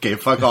you're like, "Okay,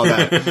 fuck all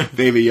that."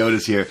 Baby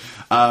Yoda's here.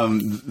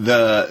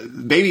 The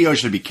Baby Yoda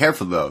should be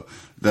careful though.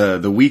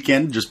 The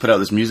Weeknd just put out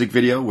this music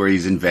video where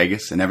he's in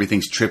Vegas and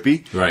everything's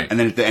trippy. Right. And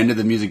then at the end of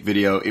the music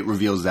video, it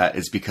reveals that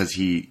it's because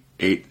he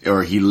ate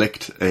or he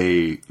licked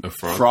a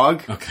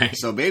frog. Okay.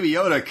 So Baby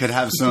Yoda could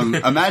have some...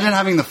 Imagine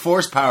having the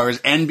Force powers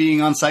and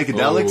being on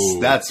psychedelics. Oh.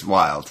 That's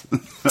wild.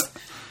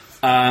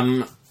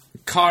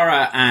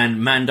 Cara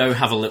and Mando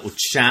have a little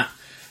chat.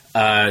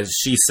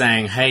 She's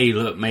saying, hey,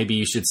 look, maybe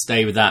you should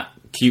stay with that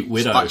cute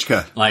widow.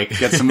 Spotchka. Like,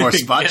 get some more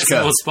spotchka. Get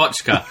some more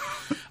spotchka.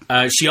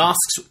 She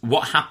asks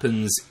what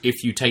happens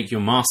if you take your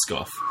mask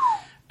off.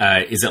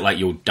 Is it like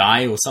you'll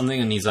die or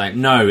something? And he's like,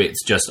 no,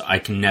 it's just I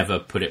can never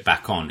put it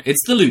back on.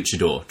 It's the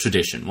luchador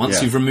tradition.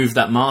 Once you've removed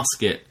that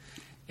mask, it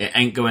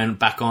ain't going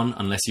back on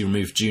unless you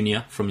remove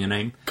Junior from your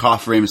name.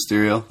 Cough, Rey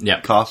Mysterio.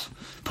 Yep. Cough.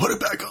 Put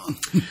it back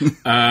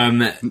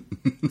on.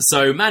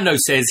 So Mando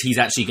says he's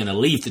actually going to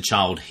leave the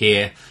child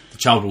here. The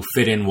child will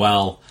fit in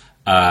well.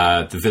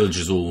 The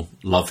villagers all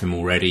love him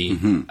already,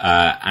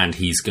 and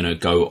he's going to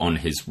go on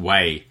his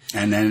way.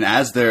 And then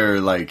as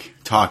they're, like,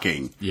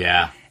 talking,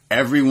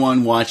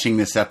 everyone watching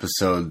this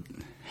episode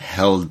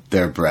held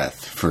their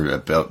breath for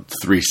about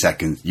 3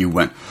 seconds. You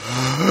went,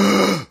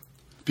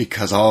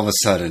 because all of a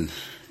sudden,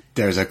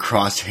 there's a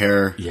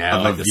crosshair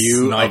of like a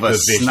view of a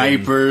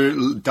sniper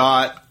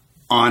dot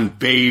on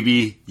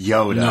Baby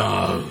Yoda.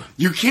 No.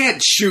 You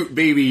can't shoot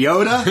Baby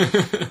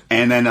Yoda.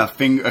 And then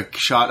a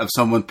shot of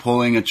someone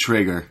pulling a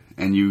trigger.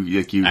 And you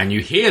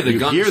hear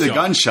the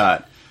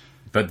gunshot.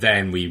 But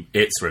then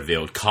it's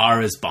revealed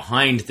Kara's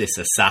behind this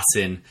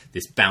assassin,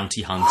 this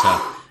bounty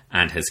hunter,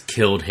 and has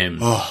killed him.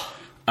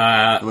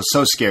 I was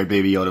so scared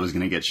Baby Yoda was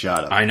going to get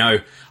shot up. I know.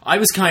 I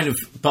was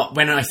but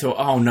when I thought,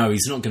 oh no,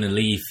 he's not going to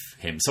leave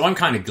him. So I'm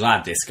kind of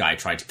glad this guy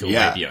tried to kill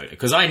Baby Yoda,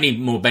 because I need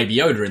more Baby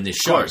Yoda in this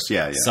show. Of course,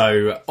 yeah.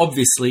 So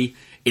obviously,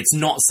 it's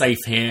not safe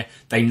here.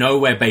 They know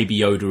where Baby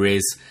Yoda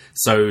is.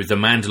 So the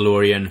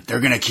Mandalorian... They're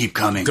going to keep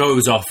coming.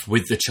 ...goes off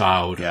with the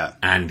child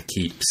and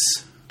keeps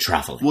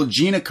traveling. Well,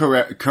 Gina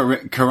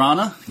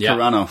Carano?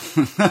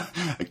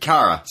 Yeah.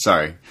 Cara,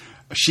 sorry.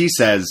 She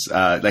says,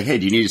 hey,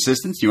 do you need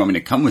assistance? Do you want me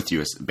to come with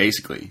you?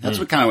 Basically. That's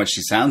what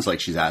she sounds like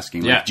she's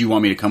asking. Like, do you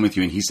want me to come with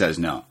you? And he says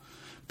no.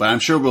 But I'm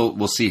sure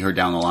we'll see her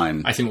down the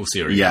line. I think we'll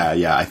see her.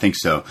 Yeah, I think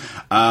so.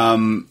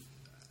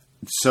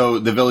 So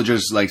the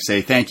villagers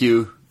say thank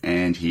you,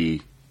 and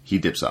he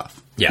dips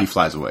off. Yeah. He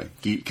flies away.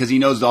 Because he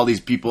knows all these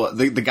people.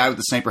 The guy with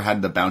the sniper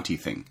had the bounty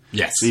thing.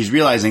 Yes. So he's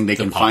realizing they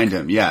can find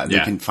him. Yeah, they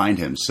can find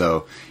him.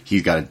 So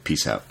he's got to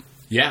peace out.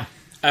 Yeah.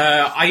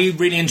 I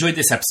really enjoyed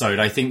this episode.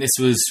 I think this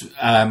was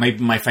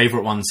maybe my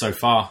favorite one so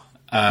far.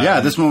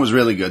 This one was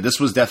really good. This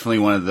was definitely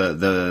one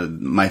of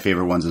my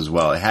favorite ones as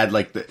well. It had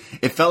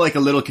it felt like a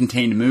little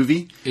contained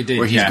movie. It did,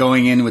 where he's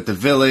going in with the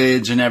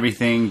village and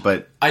everything.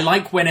 But I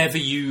like whenever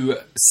you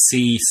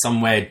see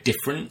somewhere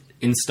different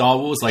in Star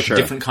Wars, a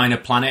different kind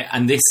of planet.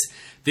 And this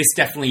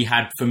definitely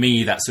had for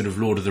me that sort of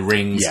Lord of the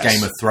Rings,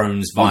 Game of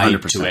Thrones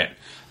vibe 100%. To it.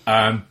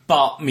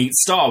 But meet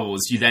Star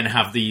Wars, you then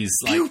have these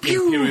pew,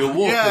 pew. Imperial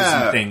walkers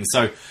and things.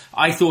 So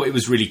I thought it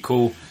was really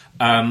cool.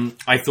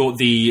 I thought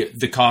the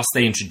cast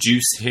they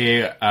introduced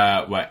here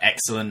were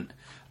excellent.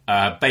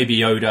 Baby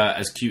Yoda,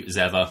 as cute as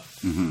ever.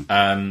 Mm-hmm.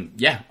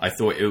 I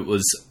thought it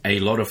was a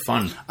lot of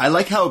fun. I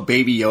like how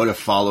Baby Yoda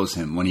follows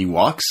him when he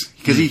walks,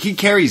 because he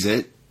carries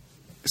it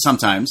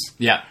sometimes.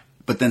 Yeah.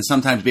 But then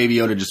sometimes Baby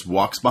Yoda just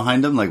walks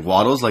behind him,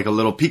 waddles, like a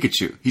little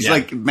Pikachu. He's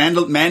like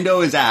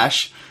Mando is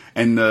Ash.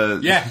 And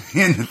and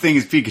the thing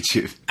is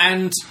Pikachu.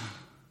 And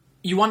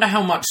you wonder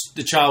how much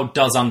the child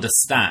does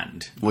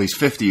understand. Well, he's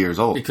 50 years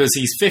old. Because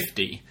he's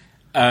 50.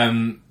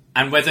 And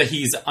whether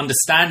he's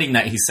understanding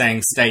that he's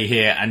saying stay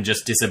here and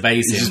just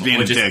disobeys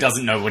him, or just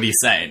doesn't know what he's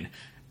saying.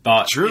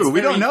 But true,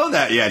 we don't know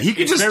that yet. He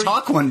could just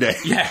talk one day.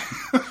 Yeah.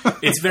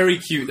 It's very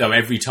cute, though,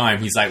 every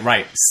time. He's like,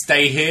 right,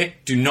 stay here,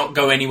 do not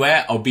go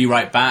anywhere, I'll be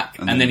right back.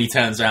 And then he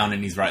turns around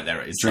and he's right there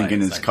at his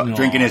drinking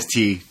his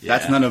tea. Yeah.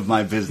 That's none of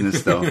my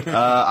business, though.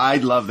 I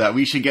love that.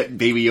 We should get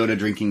Baby Yoda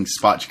drinking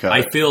spotchka.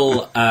 I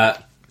feel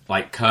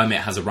like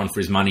Kermit has a run for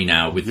his money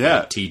now with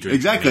the tea drinking.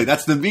 Exactly,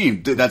 that's the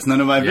meme. That's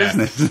none of my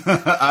business.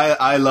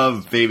 I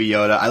love Baby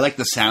Yoda. I like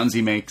the sounds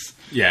he makes.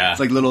 Yeah. It's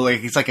like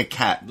it's like a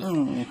cat.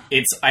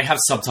 I have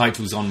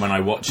subtitles on when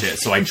I watch it,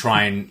 so I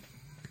try and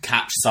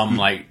catch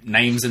some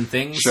names and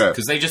things. Sure.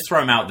 Because they just throw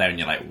them out there and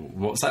you're like,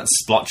 what's that?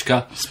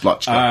 Splotchka?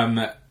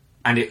 Splotchka.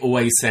 And it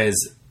always says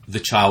the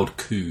child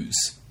coos.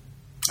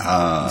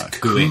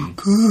 Cooing.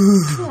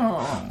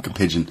 Good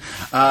pigeon.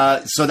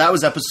 So that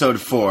was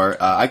episode 4.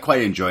 I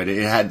quite enjoyed it.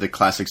 It had the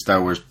classic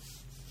Star Wars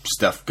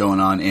stuff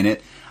going on in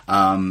it.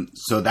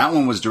 So that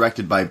one was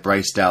directed by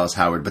Bryce Dallas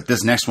Howard, but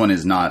this next one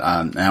is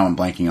not. Now I'm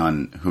blanking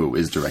on who it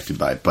is directed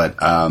by, but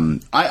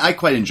I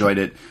quite enjoyed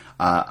it.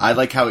 I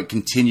like how it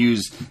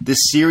continues. This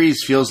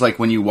series feels like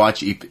when you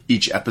watch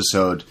each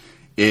episode,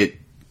 it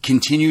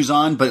continues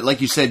on, but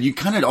like you said, you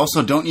kind of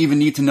also don't even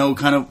need to know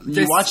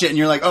you watch it and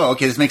you're like, oh,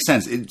 okay, this makes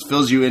sense. It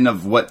fills you in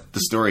of what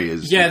the story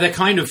is. Yeah, they're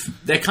kind of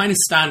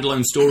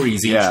standalone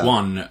stories, each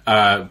one,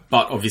 but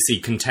obviously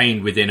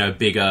contained within a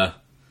bigger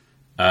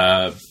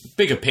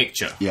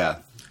picture. Yeah.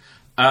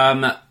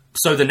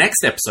 So the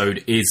next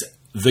episode is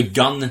The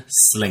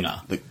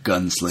Gunslinger. The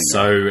Gunslinger.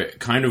 So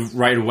kind of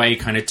right away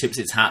kind of tips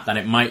its hat that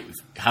it might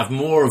have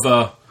more of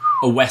a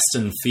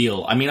Western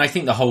feel. I mean, I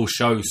think the whole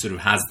show sort of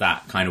has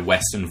that kind of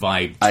Western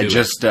vibe to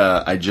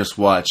it. I just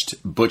watched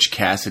Butch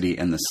Cassidy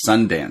and the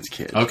Sundance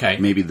Kid. Okay.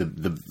 Maybe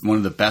the one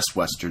of the best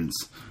Westerns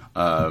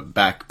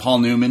back. Paul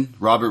Newman,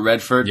 Robert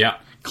Redford. Yeah.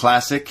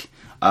 Classic.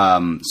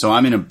 So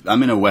I'm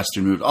in a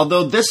Western mood.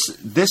 Although this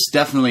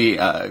definitely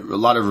a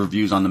lot of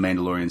reviews on The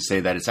Mandalorian say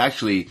that it's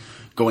actually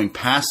going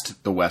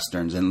past the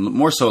Westerns and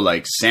more so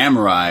like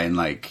samurai and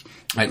like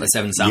the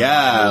Seven Samurai.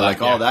 Yeah,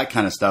 all that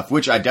kind of stuff,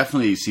 which I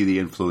definitely see the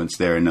influence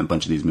there in a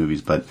bunch of these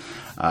movies. But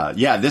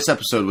this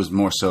episode was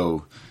more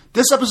so.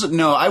 This episode,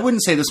 no, I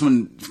wouldn't say this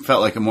one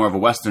felt like more of a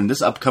Western.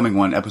 This upcoming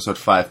one, episode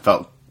 5,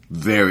 felt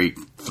very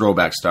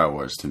throwback Star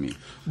Wars to me.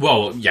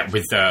 Well, yeah,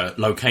 with the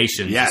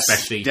locations,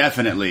 especially. Yes,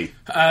 definitely.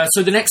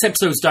 So the next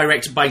episode is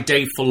directed by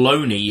Dave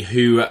Filoni,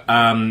 who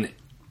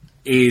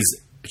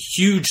is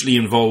hugely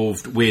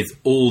involved with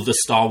all the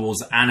Star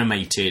Wars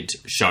animated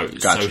shows.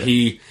 Gotcha. So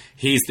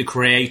he's the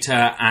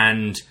creator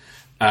and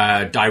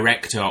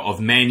director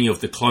of many of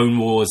the Clone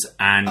Wars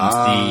and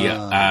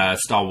the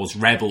Star Wars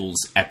Rebels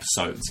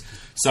episodes.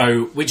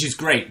 So, which is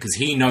great because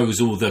he knows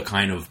all the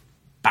kind of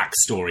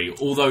backstory,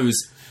 all those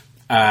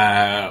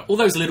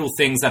little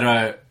things that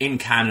are in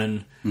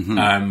canon,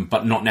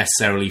 but not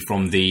necessarily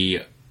from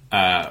the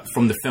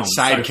film.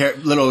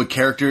 Little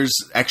characters,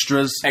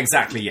 extras.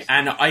 Exactly.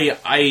 And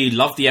I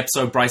love the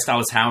episode Bryce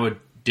Dallas Howard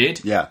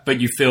did. Yeah.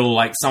 But you feel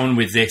like someone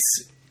with this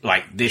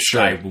like, this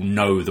guy will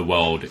know the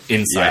world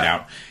inside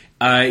out.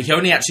 He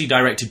only actually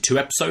directed 2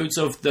 episodes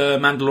of The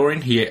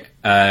Mandalorian. He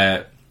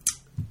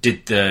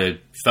did the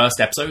first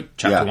episode,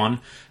 chapter 1,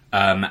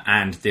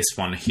 and this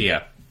one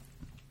here.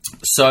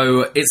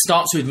 So it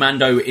starts with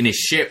Mando in his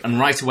ship, and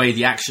right away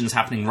the action's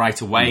happening right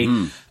away.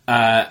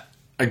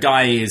 A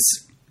guy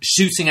is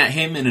shooting at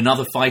him and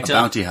another fighter,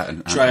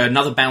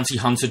 another bounty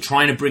hunter,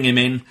 trying to bring him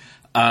in.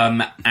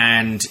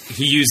 And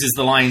he uses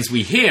the lines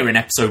we hear in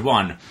episode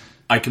 1,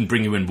 I can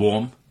bring you in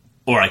warm,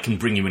 or I can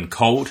bring you in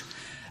cold.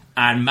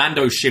 And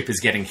Mando's ship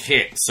is getting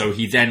hit, so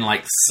he then,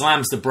 like,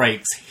 slams the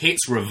brakes,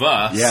 hits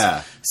reverse,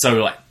 so,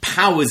 like,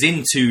 powers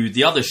into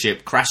the other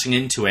ship, crashing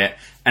into it,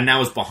 and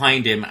now is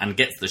behind him and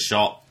gets the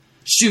shot,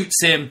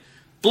 shoots him,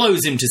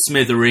 blows him to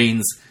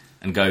smithereens,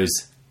 and goes,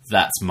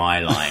 that's my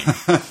line.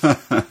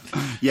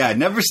 Yeah,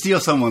 never steal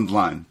someone's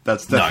line.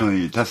 That's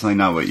definitely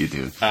not what you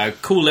do.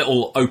 Cool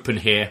little open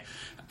here,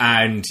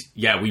 and,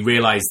 yeah, we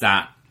realise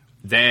that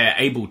they're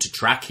able to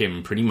track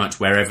him pretty much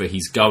wherever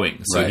he's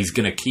going. So he's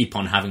going to keep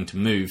on having to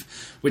move,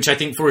 which I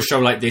think for a show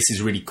like this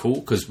is really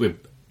cool, because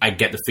I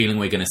get the feeling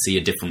we're going to see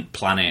a different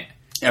planet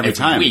every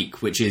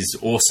week, which is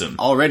awesome.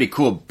 Already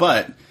cool,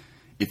 but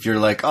if you're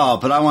like, oh,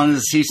 but I wanted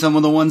to see some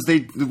of the ones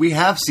we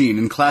have seen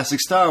in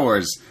classic Star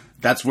Wars,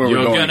 that's where we're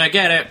going. You're going to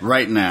get it.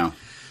 Right now.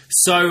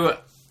 So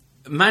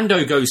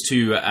Mando goes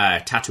to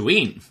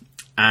Tatooine,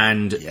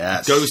 and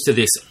goes to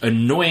this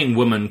annoying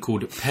woman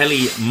called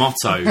Peli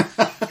Motto,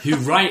 who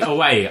right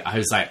away, I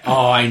was like,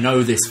 oh, I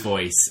know this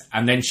voice.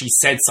 And then she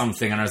said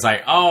something, and I was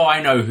like, oh, I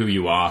know who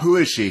you are. Who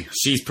is she?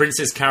 She's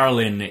Princess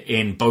Carolyn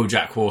in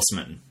BoJack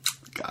Horseman.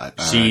 God,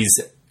 she's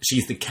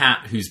the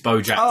cat who's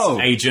Bojack's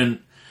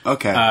agent.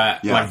 Okay.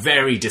 Like,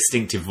 very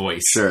distinctive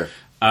voice. Sure.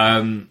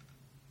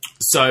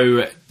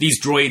 So these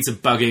droids are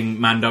bugging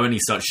Mando, and he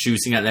starts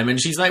shooting at them, and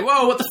she's like,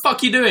 whoa, what the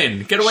fuck are you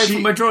doing? Get away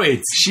from my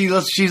droids.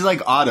 She's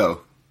like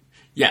Otto.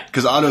 Yeah.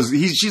 Because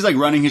she's like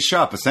running his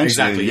shop, essentially.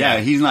 Exactly, yeah.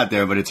 He's not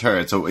there, but it's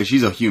her. So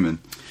she's a human.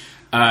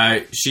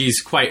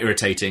 She's quite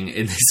irritating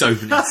in this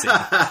opening scene.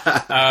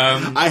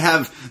 I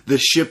have the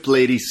ship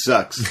lady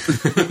sucks.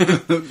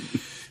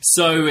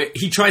 So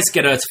he tries to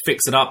get her to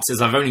fix it up,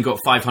 says, I've only got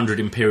 500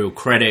 Imperial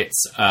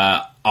credits,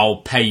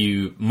 I'll pay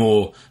you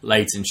more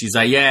later. And she's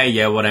like,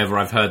 yeah, whatever,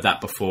 I've heard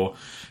that before.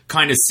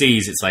 Kind of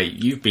sees, it's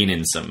like, you've been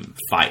in some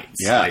fights.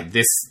 Yeah. Like,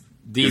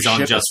 these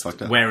aren't just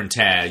wear and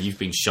tear, you've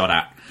been shot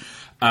at.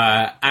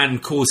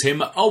 And calls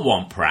him a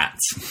womp rat.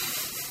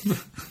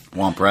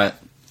 Womp rat.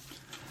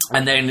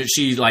 And then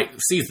she, like,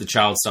 sees the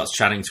child, starts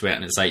chatting to it,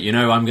 and it's like,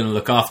 I'm going to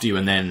look after you,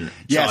 and then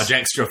charge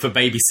extra for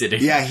babysitting.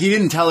 Yeah, he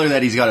didn't tell her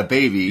that he's got a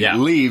baby. Yeah.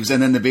 Leaves,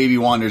 and then the baby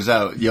wanders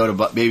out.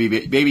 Baby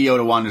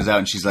Yoda wanders out,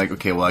 and she's like,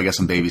 okay, well, I guess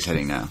I'm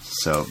babysitting now.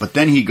 So, but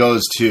then he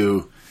goes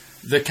to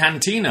the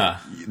cantina.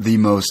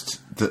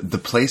 The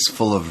place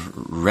full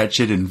of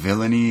wretched and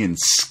villainy and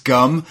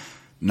scum.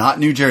 Not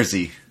New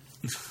Jersey.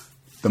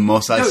 The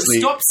most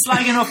stop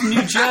slagging off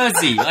New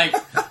Jersey. Like,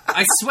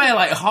 I swear,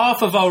 like,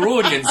 half of our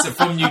audience are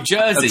from New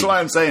Jersey. That's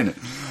why I'm saying it.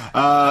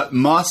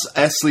 Mos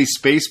Eisley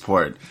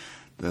Spaceport.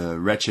 The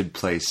wretched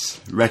place.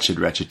 Wretched.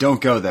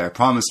 Don't go there.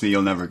 Promise me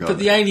you'll never go there. But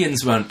the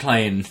aliens weren't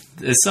playing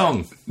the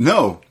song.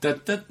 No.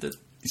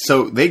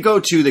 So they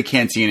go to the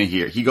cantina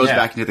here. He goes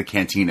back into the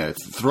cantina.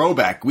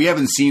 Throwback. We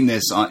haven't seen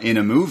this in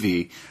a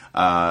movie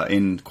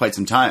in quite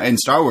some time. In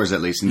Star Wars,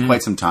 at least, in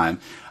quite some time.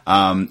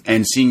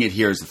 And seeing it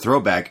here as a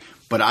throwback.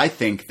 But I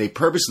think they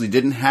purposely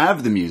didn't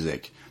have the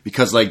music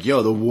because, like,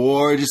 the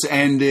war just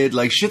ended.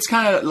 Like, shit's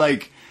kind of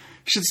bad.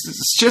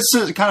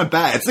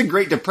 It's the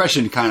Great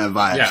Depression kind of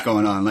vibes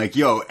going on. Like,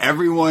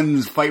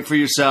 everyone's fight for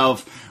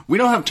yourself. We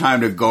don't have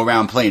time to go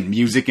around playing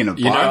music in a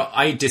bar.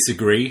 I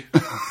disagree.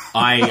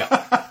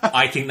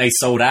 I think they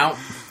sold out.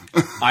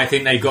 I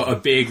think they got a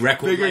big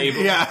record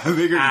label. Yeah,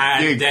 bigger.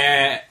 And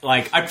they're,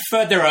 like, I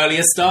preferred their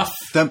earlier stuff.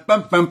 So,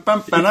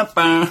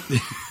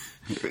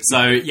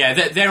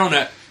 yeah,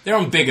 they're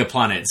on bigger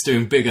planets,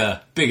 doing bigger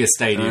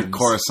stadiums.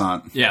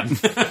 Coruscant. Yeah.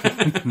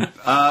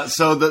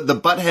 So the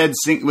buttheads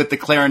sing with the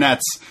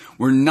clarinets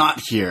were not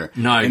here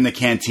in the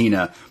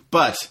cantina,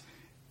 but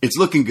it's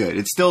looking good.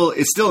 It's still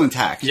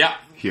intact. Yeah.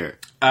 Here.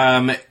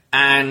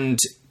 And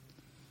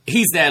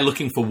he's there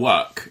looking for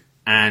work,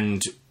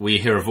 and we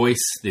hear a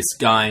voice. This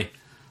guy,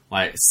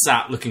 like,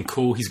 sat looking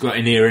cool. He's got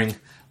an earring,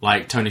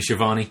 like Tony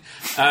Schiavone.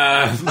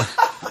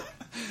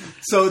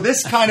 So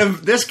this kind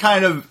of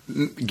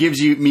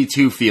gives me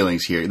two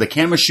feelings here. The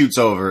camera shoots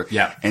over,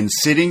 and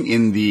sitting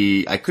in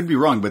the, I could be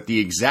wrong, but the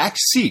exact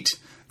seat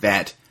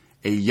that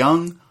a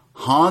young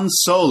Han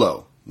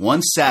Solo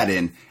once sat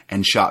in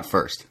and shot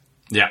first.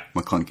 Yeah.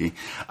 McClunky.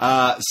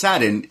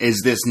 Sat in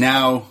is this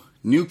now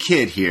new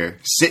kid here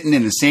sitting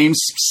in the same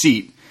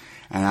seat.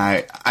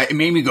 And it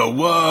made me go,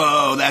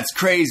 whoa, that's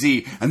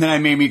crazy. And then I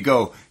made me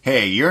go,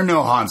 hey, you're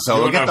no Han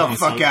Solo. Get the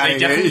fuck out of here. They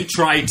definitely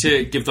tried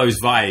to give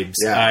those vibes.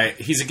 Yeah.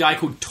 He's a guy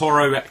called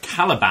Toro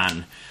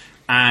Caliban,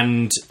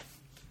 and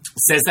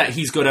says that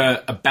he's got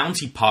a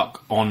bounty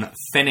puck on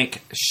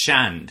Fennec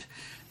Shand,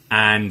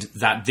 and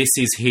that this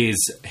is his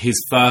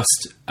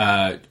first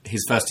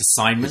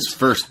assignment. His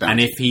first bounty.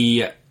 And if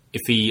he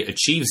if he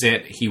achieves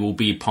it, he will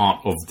be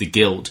part of the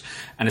guild,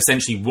 and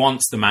essentially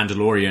wants the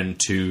Mandalorian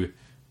to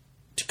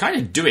kind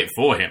of do it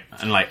for him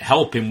and like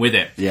help him with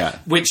it. Yeah.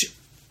 Which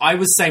I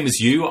was same as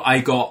you. I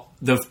got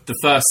the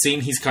first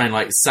scene. He's kind of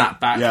like sat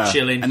back,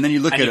 chilling, and then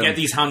you look at him, get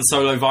these Han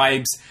Solo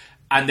vibes,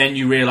 and then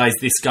you realize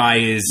this guy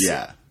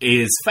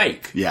is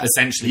fake. Yeah.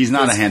 Essentially, he's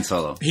not a Han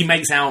Solo. He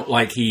makes out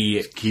like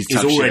he's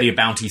already a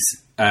bounty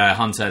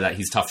hunter, that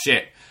he's tough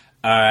shit.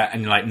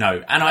 And you're like,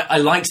 no. And I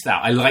liked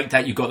that. I liked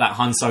that you got that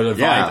Han Solo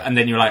vibe, and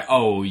then you're like,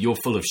 oh, you're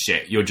full of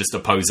shit. You're just a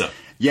poser.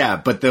 Yeah,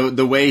 but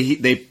the way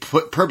they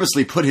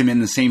purposely put him in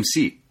the same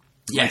seat.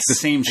 Yes. Like the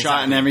same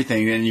shot and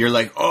everything. And you're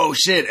like, oh,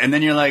 shit. And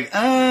then you're like,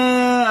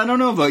 I don't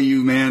know about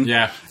you, man.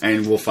 Yeah.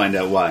 And we'll find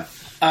out why.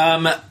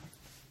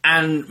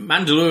 And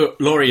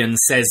Mandalorian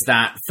says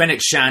that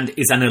Fennec Shand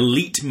is an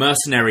elite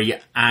mercenary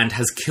and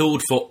has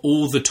killed for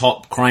all the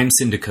top crime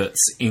syndicates,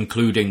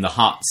 including the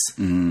Hutts.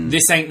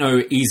 This ain't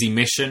no easy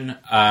mission.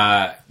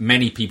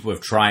 Many people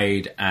have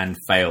tried and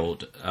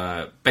failed.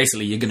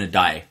 Basically, you're going to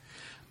die.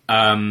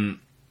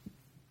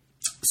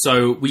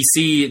 So we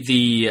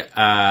see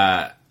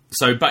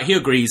but he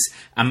agrees,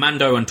 and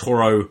Mando and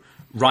Toro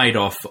ride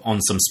off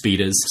on some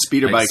speeders.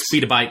 Speeder bikes.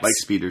 Bike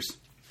speeders.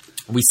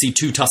 We see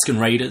 2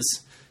 Tusken Raiders.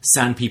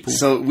 Sand people.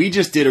 So we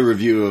just did a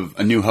review of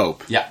A New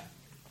Hope. Yeah.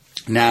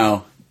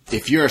 Now,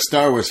 if you're a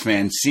Star Wars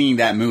fan seeing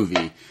that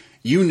movie,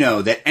 you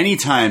know that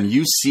anytime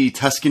you see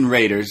Tusken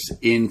Raiders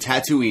in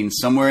Tatooine,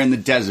 somewhere in the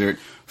desert,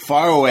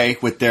 far away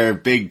with their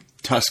big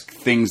tusk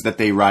things that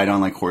they ride on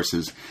like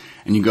horses,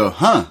 and you go,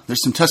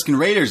 there's some Tusken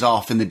Raiders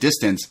off in the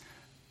distance.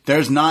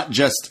 There's not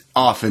just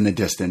off in the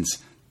distance.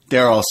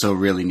 They're also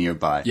really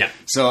nearby. Yeah.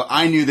 So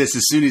I knew this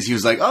as soon as he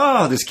was like,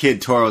 oh, this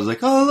kid Toro was like,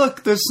 oh,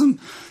 look, there's some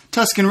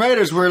Tusken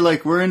Raiders,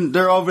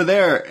 they're over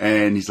there.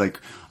 And he's like,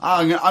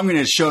 I'm going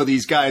to show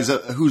these guys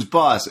who's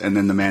boss. And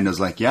then the Mando's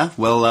like, yeah,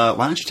 well,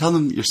 why don't you tell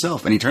them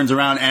yourself? And he turns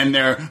around and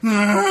they're...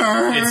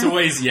 It's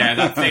always,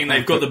 that thing.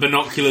 They've got the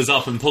binoculars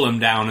up and pull them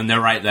down and they're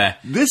right there.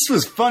 This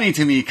was funny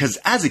to me because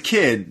as a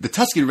kid, the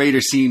Tusken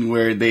Raider scene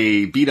where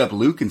they beat up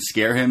Luke and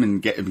scare him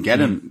and get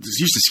him,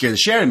 used to scare the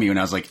shit out of me when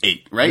I was like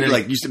 8, right? Really?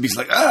 Like, used to be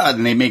like,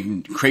 and they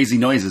make crazy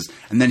noises.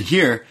 And then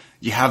here...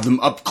 you have them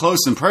up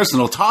close and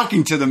personal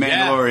talking to the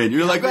Mandalorian.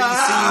 You're like,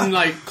 seeing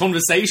like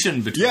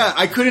conversation between. Yeah,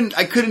 I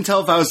couldn't tell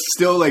if I was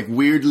still like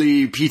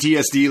weirdly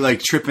PTSD,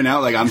 like tripping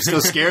out, like I'm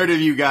still scared of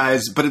you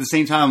guys. But at the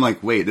same time, I'm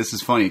like, wait, this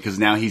is funny because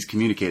now he's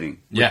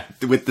communicating.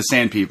 With the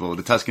Sand People,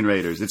 the Tusken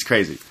Raiders. It's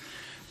crazy.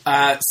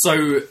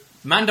 So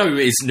Mando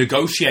is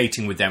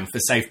negotiating with them for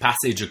safe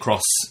passage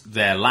across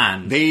their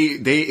land.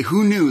 They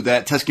who knew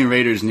that Tusken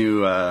Raiders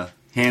knew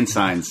hand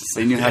signs?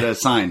 They knew how to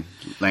sign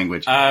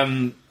language.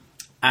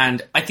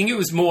 And I think it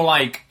was more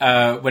like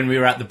when we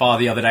were at the bar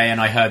the other day and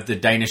I heard the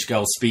Danish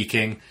girl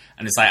speaking,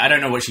 and it's like, I don't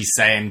know what she's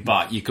saying,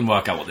 but you can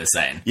work out what they're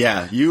saying.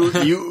 Yeah,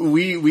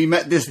 we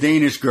met this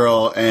Danish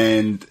girl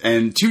and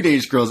 2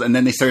 Danish girls, and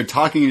then they started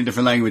talking in a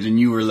different language, and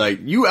you were like,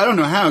 I don't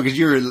know how, because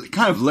you're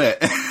kind of lit.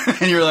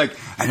 And you're like,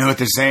 I know what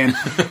they're saying.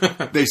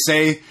 They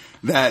say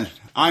that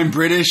I'm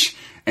British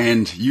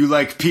and you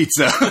like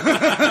pizza. And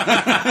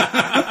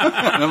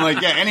I'm like,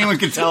 yeah, anyone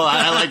can tell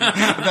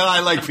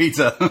I like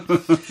pizza.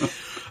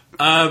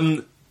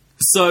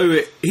 So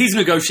he's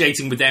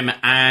negotiating with them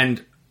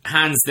and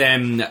hands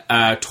them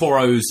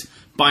Toro's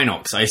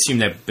binocs. I assume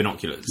they're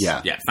binoculars.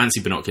 Yeah, fancy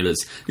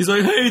binoculars. He's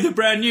like, hey, they're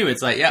brand new.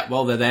 It's like, yeah,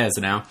 well, they're theirs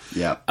now.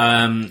 Yeah.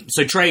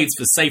 So trades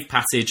for safe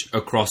passage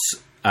across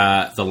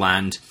the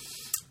land.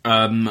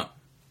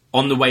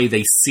 On the way,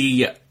 they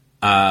see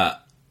a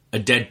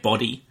dead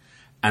body,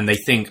 and they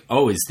think,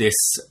 oh, is this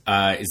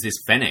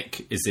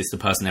Fennec? Is this the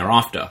person they're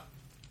after?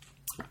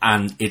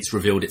 And it's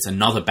revealed it's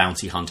another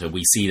bounty hunter.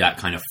 We see that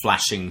kind of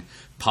flashing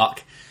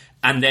puck.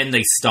 And then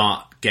they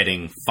start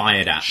getting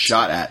fired at.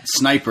 Shot at.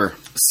 Sniper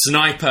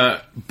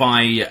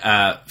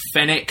by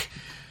Fennec.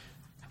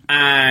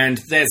 And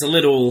there's a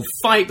little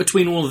fight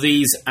between all of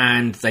these,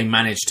 and they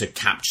manage to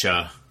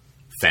capture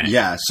Fennec.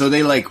 Yeah, so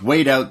they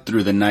wait out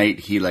through the night.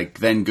 He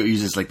then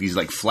uses these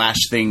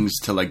flash things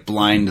to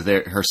blind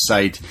her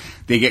sight.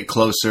 They get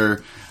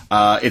closer.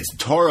 It's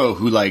Toro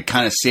who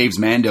kind of saves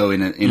Mando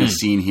in a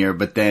scene here,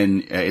 but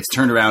then it's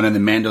turned around and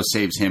then Mando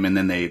saves him, and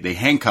then they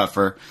handcuff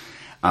her.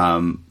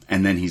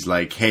 And then he's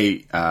like,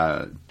 "Hey,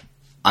 I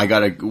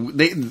gotta."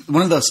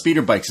 One of those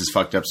speeder bikes is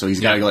fucked up, so he's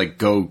gotta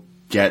go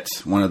get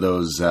one of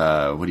those.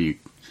 What do you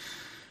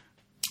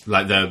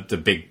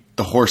the big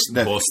horse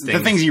things. The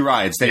things he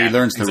rides that he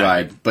learns to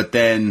ride, but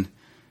then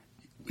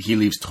he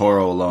leaves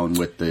Toro alone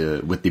with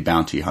the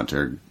bounty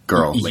hunter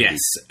girl. Lady.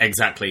 Yes,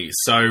 exactly.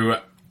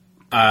 So.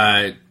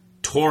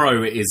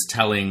 Toro is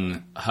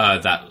telling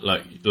her that,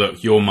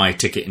 look, you're my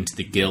ticket into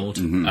the guild.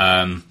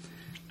 Mm-hmm.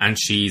 And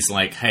she's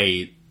like,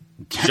 hey,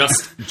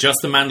 just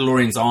the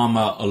Mandalorian's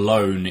armor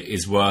alone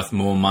is worth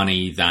more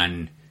money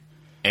than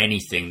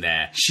anything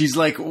there. She's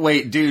like,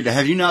 wait, dude,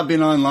 have you not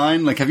been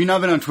online? Like, have you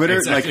not been on Twitter?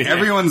 Exactly, like,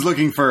 everyone's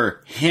looking for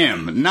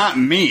him, not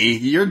me.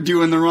 You're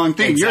doing the wrong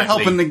thing. Exactly. You're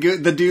helping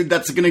the dude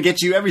that's going to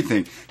get you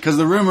everything. Because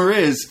the rumor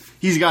is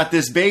he's got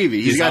this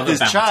baby. He's got this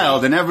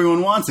child, and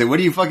everyone wants it. What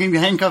are you fucking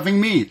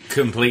handcuffing me?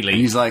 Completely.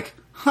 And he's like,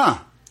 huh.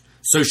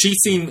 So she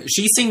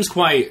seems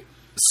quite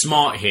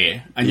smart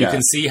here, and you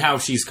can see how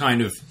she's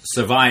kind of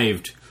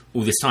survived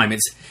all this time.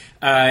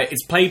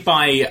 It's played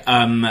by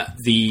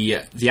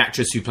the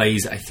actress who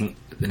plays, I think,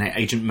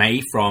 Agent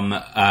May from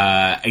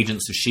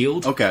Agents of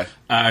S.H.I.E.L.D. Okay.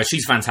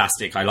 She's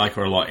fantastic. I like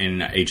her a lot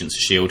in Agents of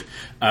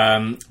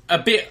S.H.I.E.L.D. A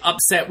bit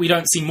upset we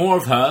don't see more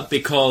of her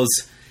because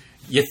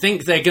you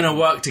think they're going to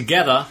work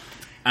together.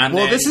 And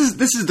well, this is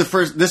the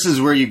first. This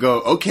is where you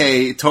go.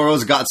 Okay,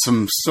 Toro's got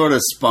some sort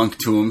of spunk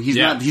to him.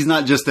 He's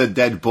not just a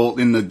dead bolt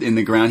in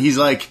the ground. He's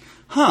like,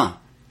 huh?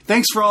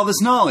 Thanks for all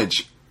this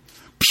knowledge.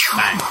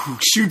 Bang.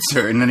 Shoots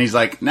her, and then he's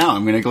like, now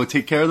I'm going to go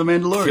take care of the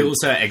Mandalorian.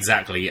 Kills her,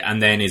 exactly,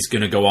 and then is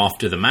going to go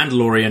after the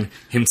Mandalorian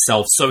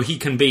himself so he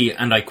can be,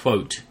 and I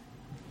quote,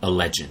 a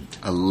legend.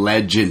 A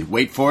legend.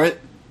 Wait for it.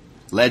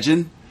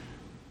 Legend.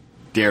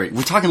 Dairy.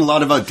 We're talking a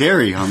lot about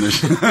dairy on this.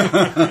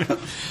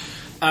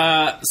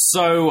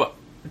 So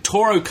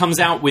Toro comes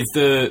out with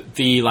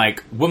the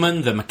like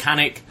woman, the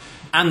mechanic,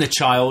 and the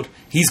child.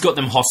 He's got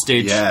them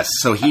hostage. Yes,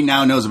 so he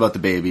now knows about the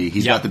baby.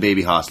 He's got the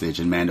baby hostage,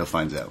 and Mando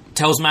finds out.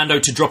 Tells Mando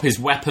to drop his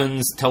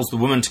weapons, tells the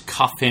woman to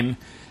cuff him,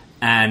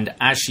 and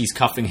as she's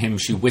cuffing him,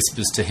 she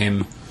whispers to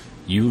him,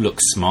 you're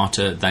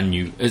smarter than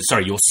you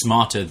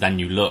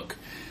look.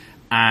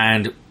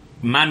 And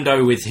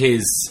Mando, with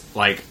his,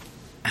 like,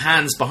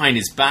 hands behind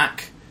his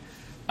back,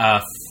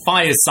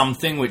 fires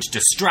something which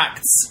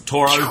distracts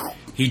Toro.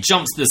 He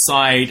jumps to the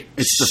side.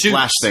 It's the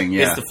flash thing,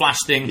 yeah. It's the flash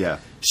thing. Yeah.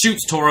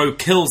 Shoots Toro,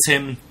 kills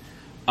him.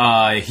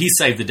 He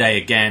saved the day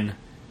again.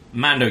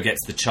 Mando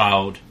gets the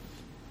child,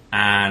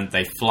 and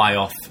they fly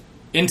off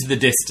into the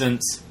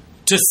distance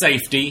to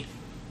safety,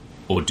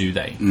 or do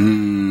they?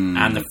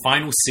 And the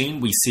final scene,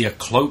 we see a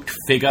cloaked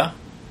figure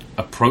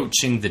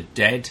approaching the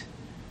dead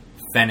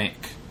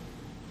Fennec,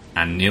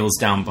 and kneels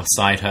down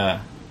beside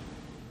her,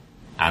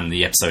 and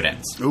the episode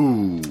ends.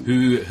 Ooh.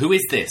 Who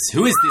is this?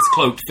 Who is this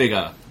cloaked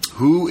figure?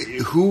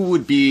 Who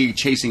would be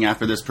chasing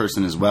after this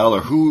person as well,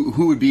 or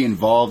who would be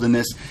involved in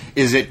this?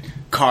 Is it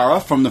Kara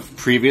from the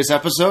previous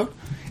episode?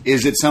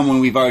 Is it someone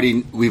we've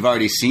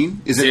already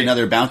seen? Is it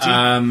another bounty?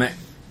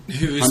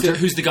 Who's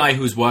the guy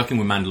who's working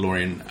with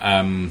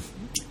Mandalorian?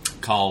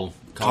 Carl.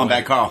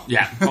 Combat Carl.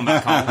 Yeah,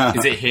 Combat Carl.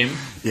 Is it him?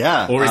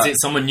 Yeah. Or is it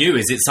someone new?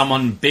 Is it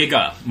someone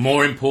bigger,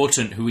 more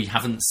important, who we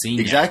haven't seen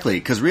yet? Exactly,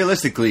 because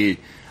realistically,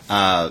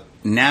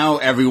 now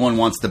everyone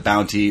wants the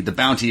bounty. The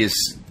bounty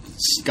is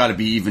got to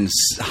be even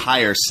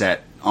higher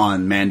set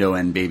on Mando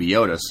and Baby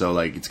Yoda. So,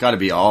 like, it's got to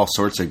be all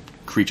sorts of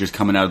creatures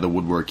coming out of the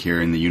woodwork here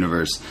in the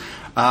universe.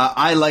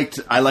 I liked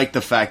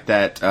the fact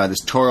that this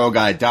Toro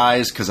guy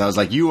dies, because I was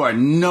like, you are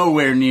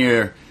nowhere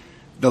near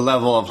the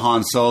level of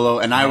Han Solo,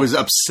 and I was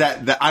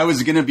upset that I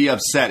was going to be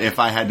upset if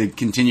I had to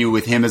continue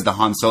with him as the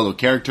Han Solo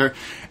character.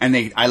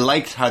 And I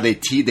liked how they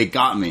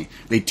got me.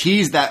 They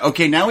teased that,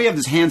 okay, now we have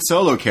this Han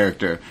Solo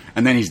character,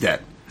 and then he's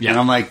dead. Yeah. And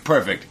I'm like,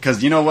 perfect,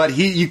 because you know what?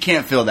 You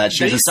can't fill that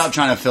shit. So stop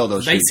trying to fill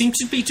those shoes. They seem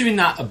to be doing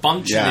that a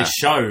bunch in this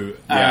show.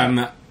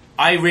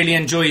 I really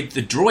enjoyed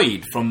the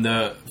droid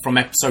from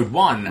episode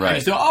 1. Right. And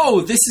you thought,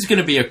 oh, this is going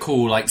to be a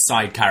cool, like,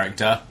 side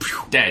character.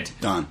 Dead.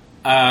 Done.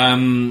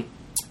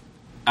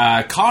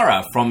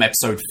 Kara from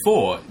episode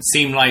 4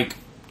 seemed like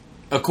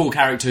a cool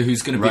character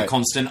who's going to be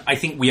constant. I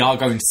think we are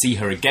going to see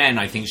her again.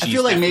 I think she's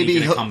definitely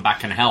going to come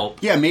back and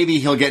help. Yeah, maybe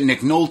he'll get Nick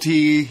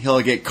Nolte,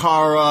 he'll get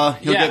Kara,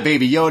 he'll get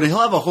Baby Yoda. He'll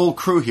have a whole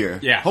crew here.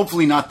 Yeah.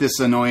 Hopefully not this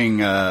annoying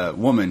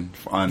woman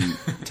on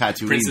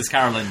Tatooine. Princess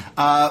Carolyn.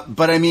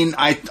 But I mean,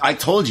 I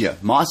told you,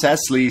 Mos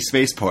Eisley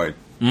Spaceport.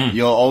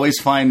 You'll always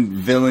find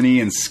villainy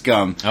and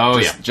scum.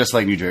 Just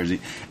like New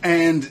Jersey.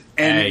 And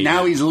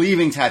now he's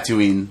leaving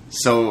Tatooine,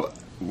 so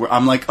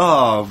I'm like,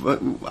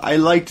 oh, I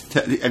liked...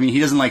 I mean, he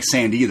doesn't like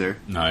sand either.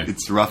 No.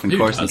 It's rough and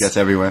coarse and gets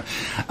everywhere.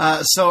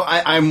 So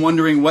I'm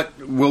wondering, what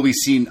will we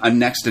see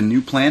next? A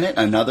new planet?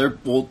 Another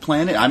old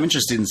planet? I'm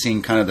interested in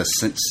seeing kind of the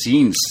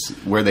scenes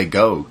where they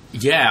go.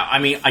 Yeah, I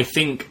mean, I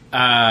think...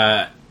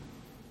 I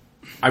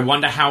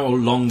wonder how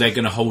long they're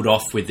going to hold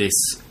off with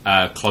this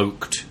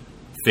cloaked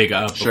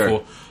figure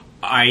before...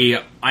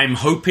 I'm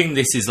hoping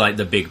this is like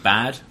the big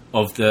bad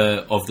of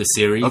the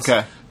series.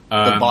 Okay. The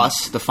final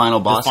boss. The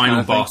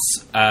final boss.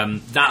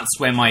 That's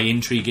where my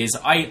intrigue is.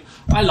 I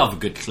love a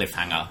good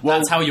cliffhanger.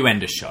 That's how you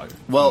end a show.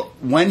 Well,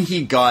 when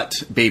he got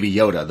Baby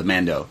Yoda, the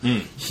Mando,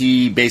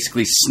 he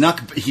basically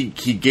snuck... He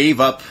gave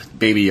up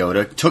Baby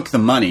Yoda, took the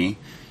money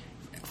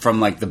from,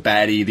 like, the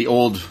baddie, the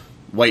old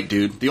white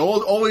dude.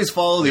 Always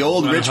follow the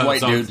old rich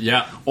white dude.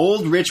 Yeah.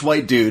 Old rich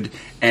white dude,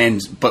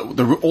 but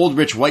the old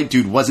rich white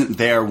dude wasn't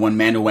there when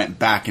Mando went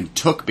back and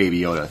took Baby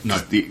Yoda. No.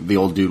 The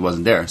old dude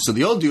wasn't there. So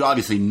the old dude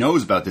obviously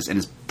knows about this and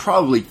is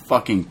probably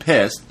fucking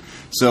pissed.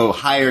 So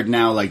hired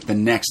now, like, the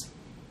next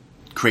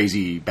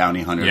crazy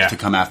bounty hunters to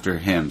come after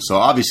him. So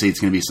obviously it's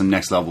going to be some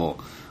next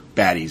level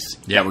baddies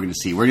that we're going to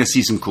see. We're going to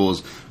see some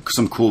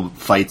cool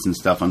fights and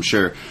stuff, I'm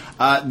sure.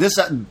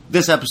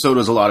 This episode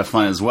was a lot of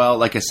fun as well.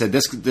 Like I said,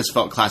 this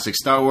felt classic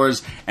Star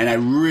Wars, and I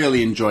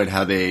really enjoyed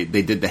how they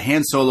did the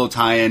Han Solo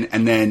tie-in,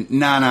 and then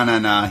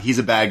nah, he's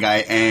a bad guy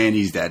and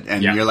he's dead,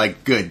 and you're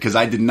like, good, because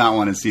I did not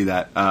want to see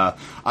that.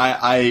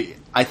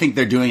 I think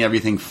they're doing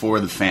everything for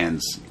the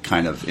fans,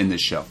 kind of, in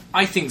this show.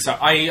 I think so.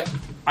 I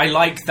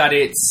like that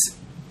it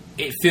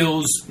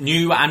feels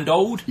new and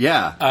old.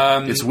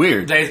 Yeah, it's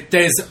weird.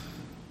 There's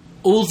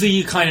all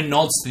the kind of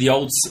nods to the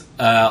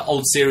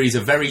old series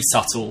are very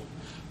subtle,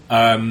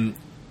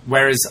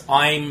 whereas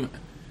I'm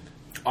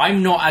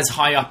not as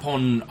high up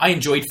on... I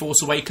enjoyed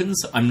Force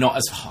Awakens. I'm not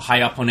as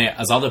high up on it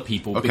as other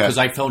people because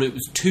I felt it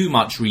was too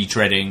much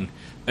retreading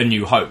A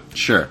New Hope.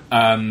 Sure.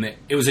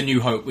 It was A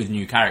New Hope with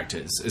new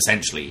characters,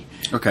 essentially.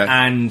 Okay.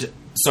 And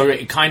so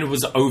it kind of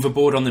was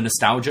overboard on the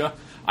nostalgia.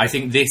 I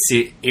think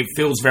it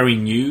feels very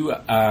new.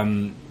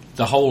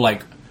 The whole,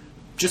 like,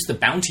 just the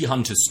bounty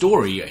hunter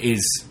story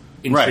is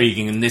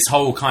intriguing, and this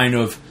whole kind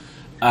of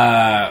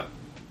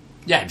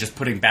just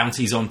putting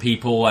bounties on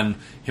people and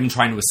him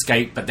trying to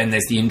escape, but then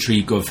there's the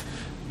intrigue of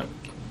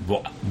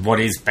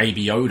what is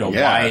Baby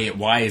Yoda,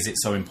 why is it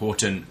so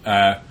important,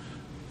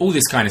 all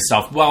this kind of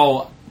stuff,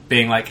 while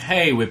being like,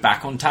 hey, we're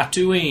back on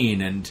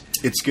Tatooine, and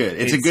it's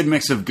good. It's a good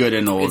mix of good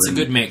and old. It's a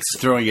good mix,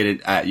 throwing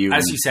it at you.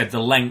 As you said, the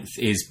length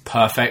is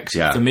perfect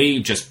for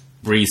me. Just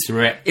breeze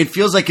through it. It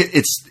feels like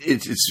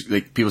it's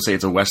like, people say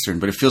it's a Western,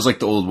 but it feels like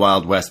the old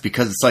Wild West,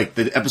 because it's like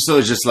the episode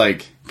is just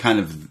like kind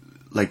of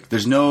like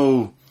there's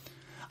no,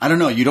 I don't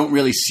know, you don't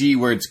really see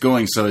where it's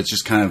going, so it's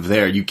just kind of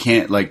there. You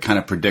can't like kind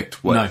of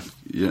predict what. No.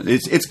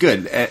 It's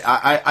good.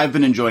 I've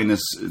been enjoying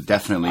this,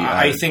 definitely.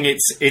 I think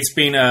it's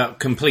been a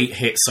complete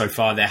hit so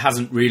far. There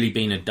hasn't really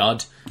been a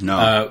dud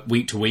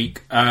week to week.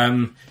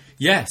 So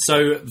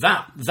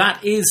that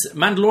is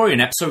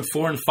Mandalorian episode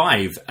 4 and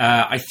 5.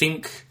 I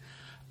think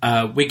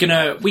we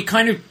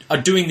kind of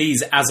are doing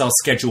these as our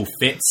schedule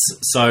fits.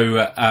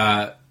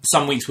 So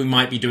some weeks we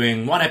might be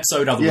doing one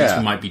episode, other weeks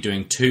we might be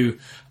doing 2.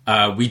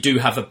 We do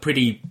have a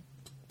pretty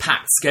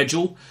packed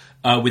schedule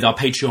with our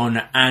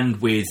Patreon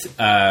and with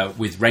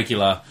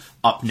regular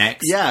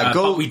upNXT.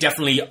 But we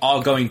definitely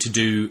are going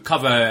to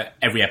cover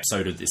every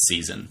episode of this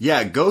season.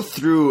 Yeah, go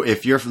through,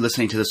 if you're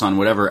listening to this on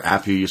whatever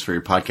app you use for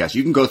your podcast,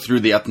 you can go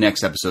through the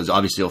upNXT episodes.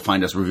 Obviously, you'll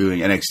find us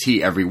reviewing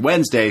NXT every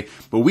Wednesday,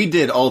 but we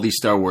did all these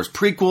Star Wars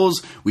prequels.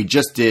 We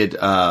just did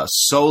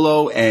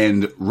Solo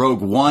and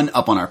Rogue One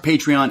up on our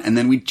Patreon, and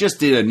then we just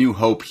did A New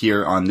Hope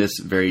here on this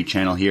very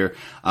channel here.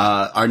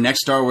 Our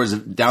next Star Wars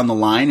down the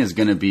line is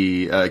going to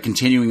be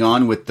continuing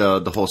on with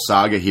the whole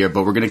saga here,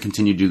 but we're going to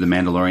continue to do The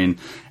Mandalorian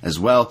as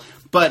well.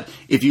 But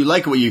if you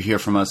like what you hear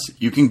from us,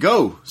 you can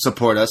go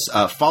support us.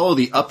 Follow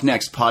the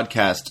upNXT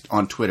podcast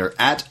on Twitter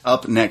at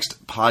upNXT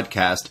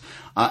podcast,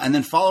 and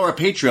then follow our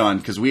Patreon,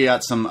 because we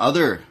got some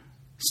other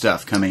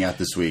stuff coming out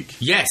this week.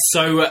 Yes,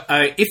 so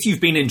if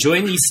you've been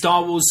enjoying these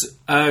Star Wars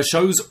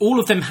shows, all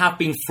of them have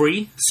been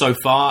free so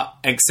far,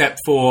 except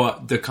for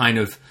the kind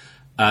of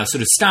sort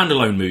of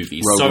standalone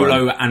movies,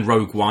 Solo and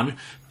Rogue One.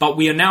 But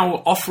we are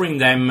now offering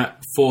them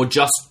for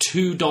just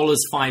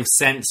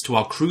 $2.05 to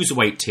our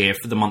Cruiserweight tier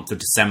for the month of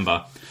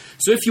December.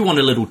 So if you want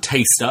a little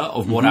taster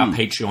of what our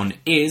Patreon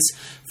is,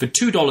 for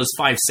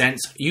 $2.05,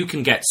 you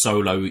can get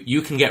Solo,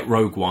 you can get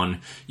Rogue One,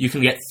 you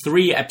can get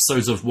 3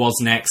 episodes of Was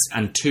Next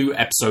and 2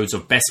 episodes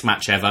of Best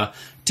Match Ever.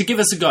 To give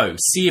us a go,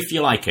 see if you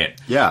like it.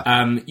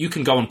 Yeah. You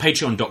can go on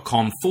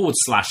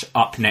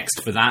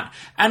patreon.com/upNXT for that.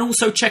 And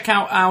also check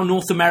out our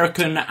North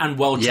American and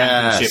World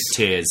Championship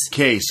tiers.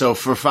 Okay, so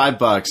for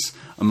 $5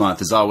 a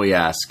month is all we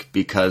ask,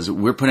 because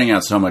we're putting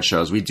out so much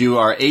shows. We do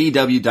our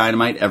AEW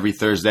Dynamite every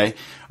Thursday.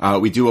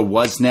 We do a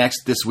Was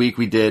Next this week.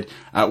 We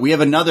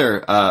have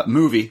another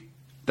movie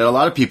that a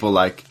lot of people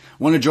like.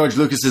 One of George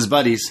Lucas's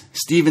buddies,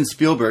 Steven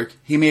Spielberg,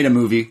 he made a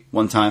movie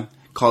one time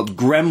called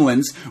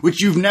Gremlins,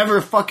 which you've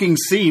never fucking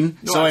seen.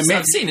 No,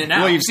 I've seen it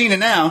now. Well, you've seen it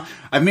now.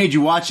 I've made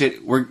you watch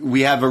it.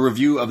 We have a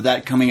review of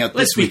that coming out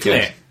this weekend.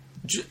 Let's be clear.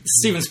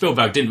 Steven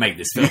Spielberg didn't make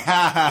this film. He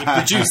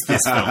produced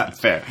this film.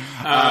 Fair.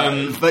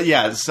 But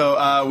yeah, so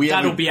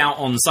that'll be out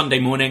on Sunday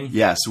morning.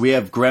 Yes, we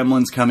have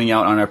Gremlins coming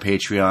out on our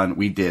Patreon.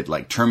 We did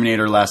like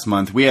Terminator last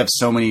month. We have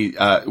so many.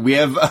 We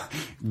have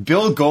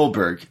Bill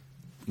Goldberg.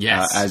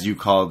 Yes. As you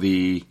call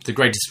the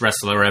greatest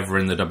wrestler ever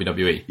in the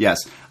WWE. Yes.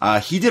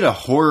 He did a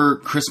horror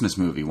Christmas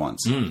movie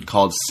once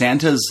called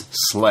Santa's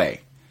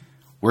Sleigh.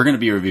 We're going to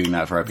be reviewing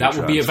that for our Patreon. That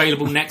will be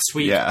available next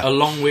week,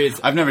 along with...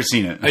 I've never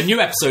seen it. A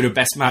new episode of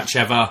Best Match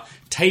Ever,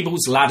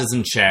 Tables, Ladders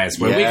and Chairs,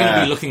 where we're going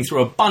to be looking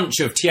through a bunch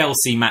of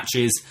TLC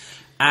matches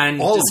and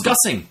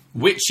discussing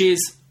which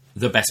is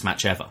the best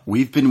match ever.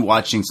 We've been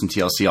watching some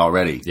TLC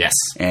already. Yes.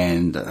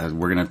 And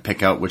we're going to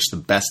pick out which the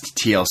best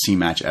TLC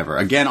match ever.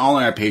 Again, all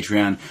on our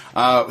Patreon.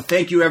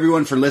 Thank you,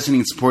 everyone, for listening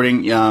and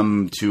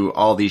supporting to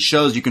all these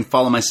shows. You can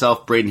follow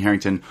myself, Braden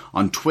Harrington,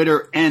 on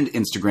Twitter and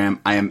Instagram.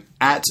 I am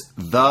at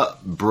the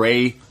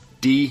Bray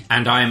D.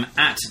 And I am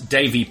at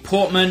Davey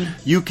Portman.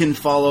 You can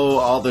follow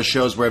all the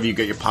shows wherever you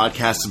get your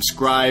podcast.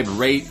 Subscribe,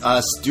 rate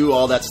us, do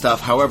all that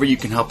stuff. However you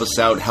can help us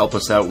out, help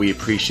us out. We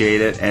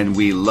appreciate it, and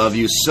we love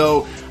you.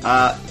 So,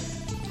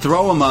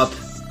 throw them up.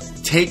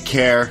 Take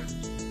care.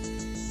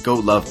 Go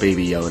love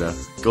Baby Yoda.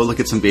 Go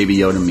look at some Baby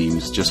Yoda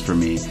memes just for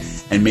me.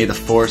 And may the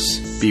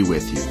Force be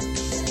with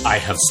you. I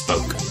have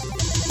spoken.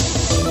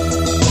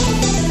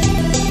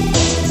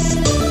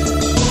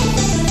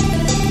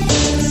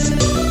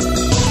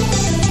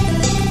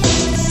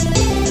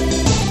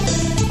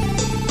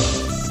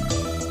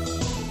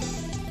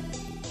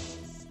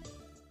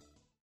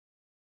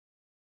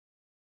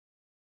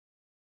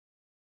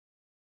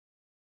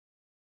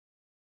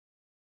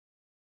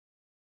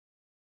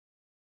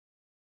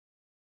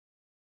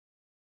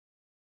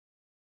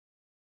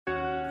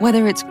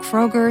 Whether it's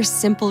Kroger's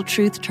Simple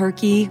Truth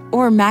Turkey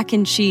or mac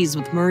and cheese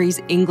with Murray's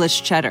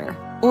English Cheddar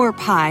or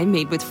pie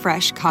made with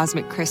fresh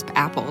Cosmic Crisp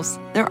apples,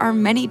 there are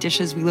many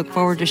dishes we look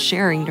forward to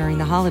sharing during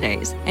the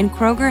holidays. And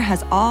Kroger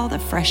has all the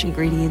fresh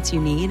ingredients you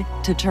need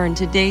to turn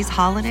today's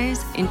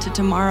holidays into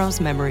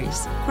tomorrow's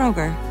memories.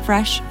 Kroger,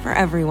 fresh for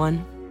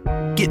everyone.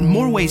 Get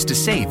more ways to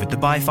save at the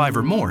Buy 5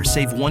 or More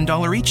Save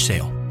 $1 each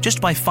sale. Just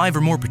buy 5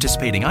 or more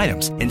participating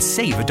items and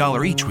save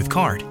 $1 each with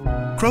card.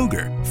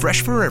 Kroger,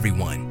 fresh for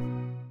everyone.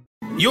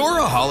 You're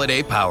a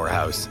holiday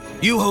powerhouse.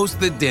 You host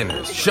the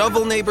dinners,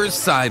 shovel neighbors'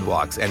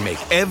 sidewalks, and make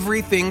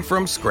everything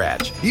from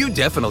scratch. You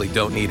definitely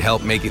don't need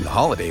help making the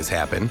holidays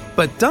happen.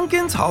 But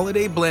Dunkin's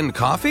Holiday Blend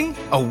Coffee?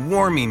 A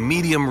warming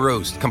medium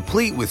roast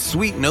complete with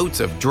sweet notes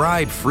of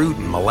dried fruit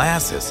and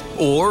molasses.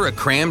 Or a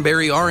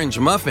cranberry orange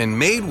muffin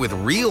made with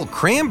real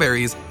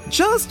cranberries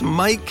just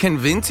might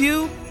convince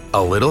you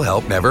a little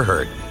help never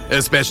hurt.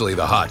 Especially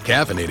the hot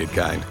caffeinated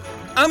kind.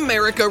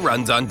 America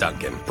runs on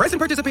Dunkin'. Price and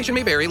participation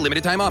may vary.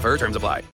 Limited time offer. Terms apply.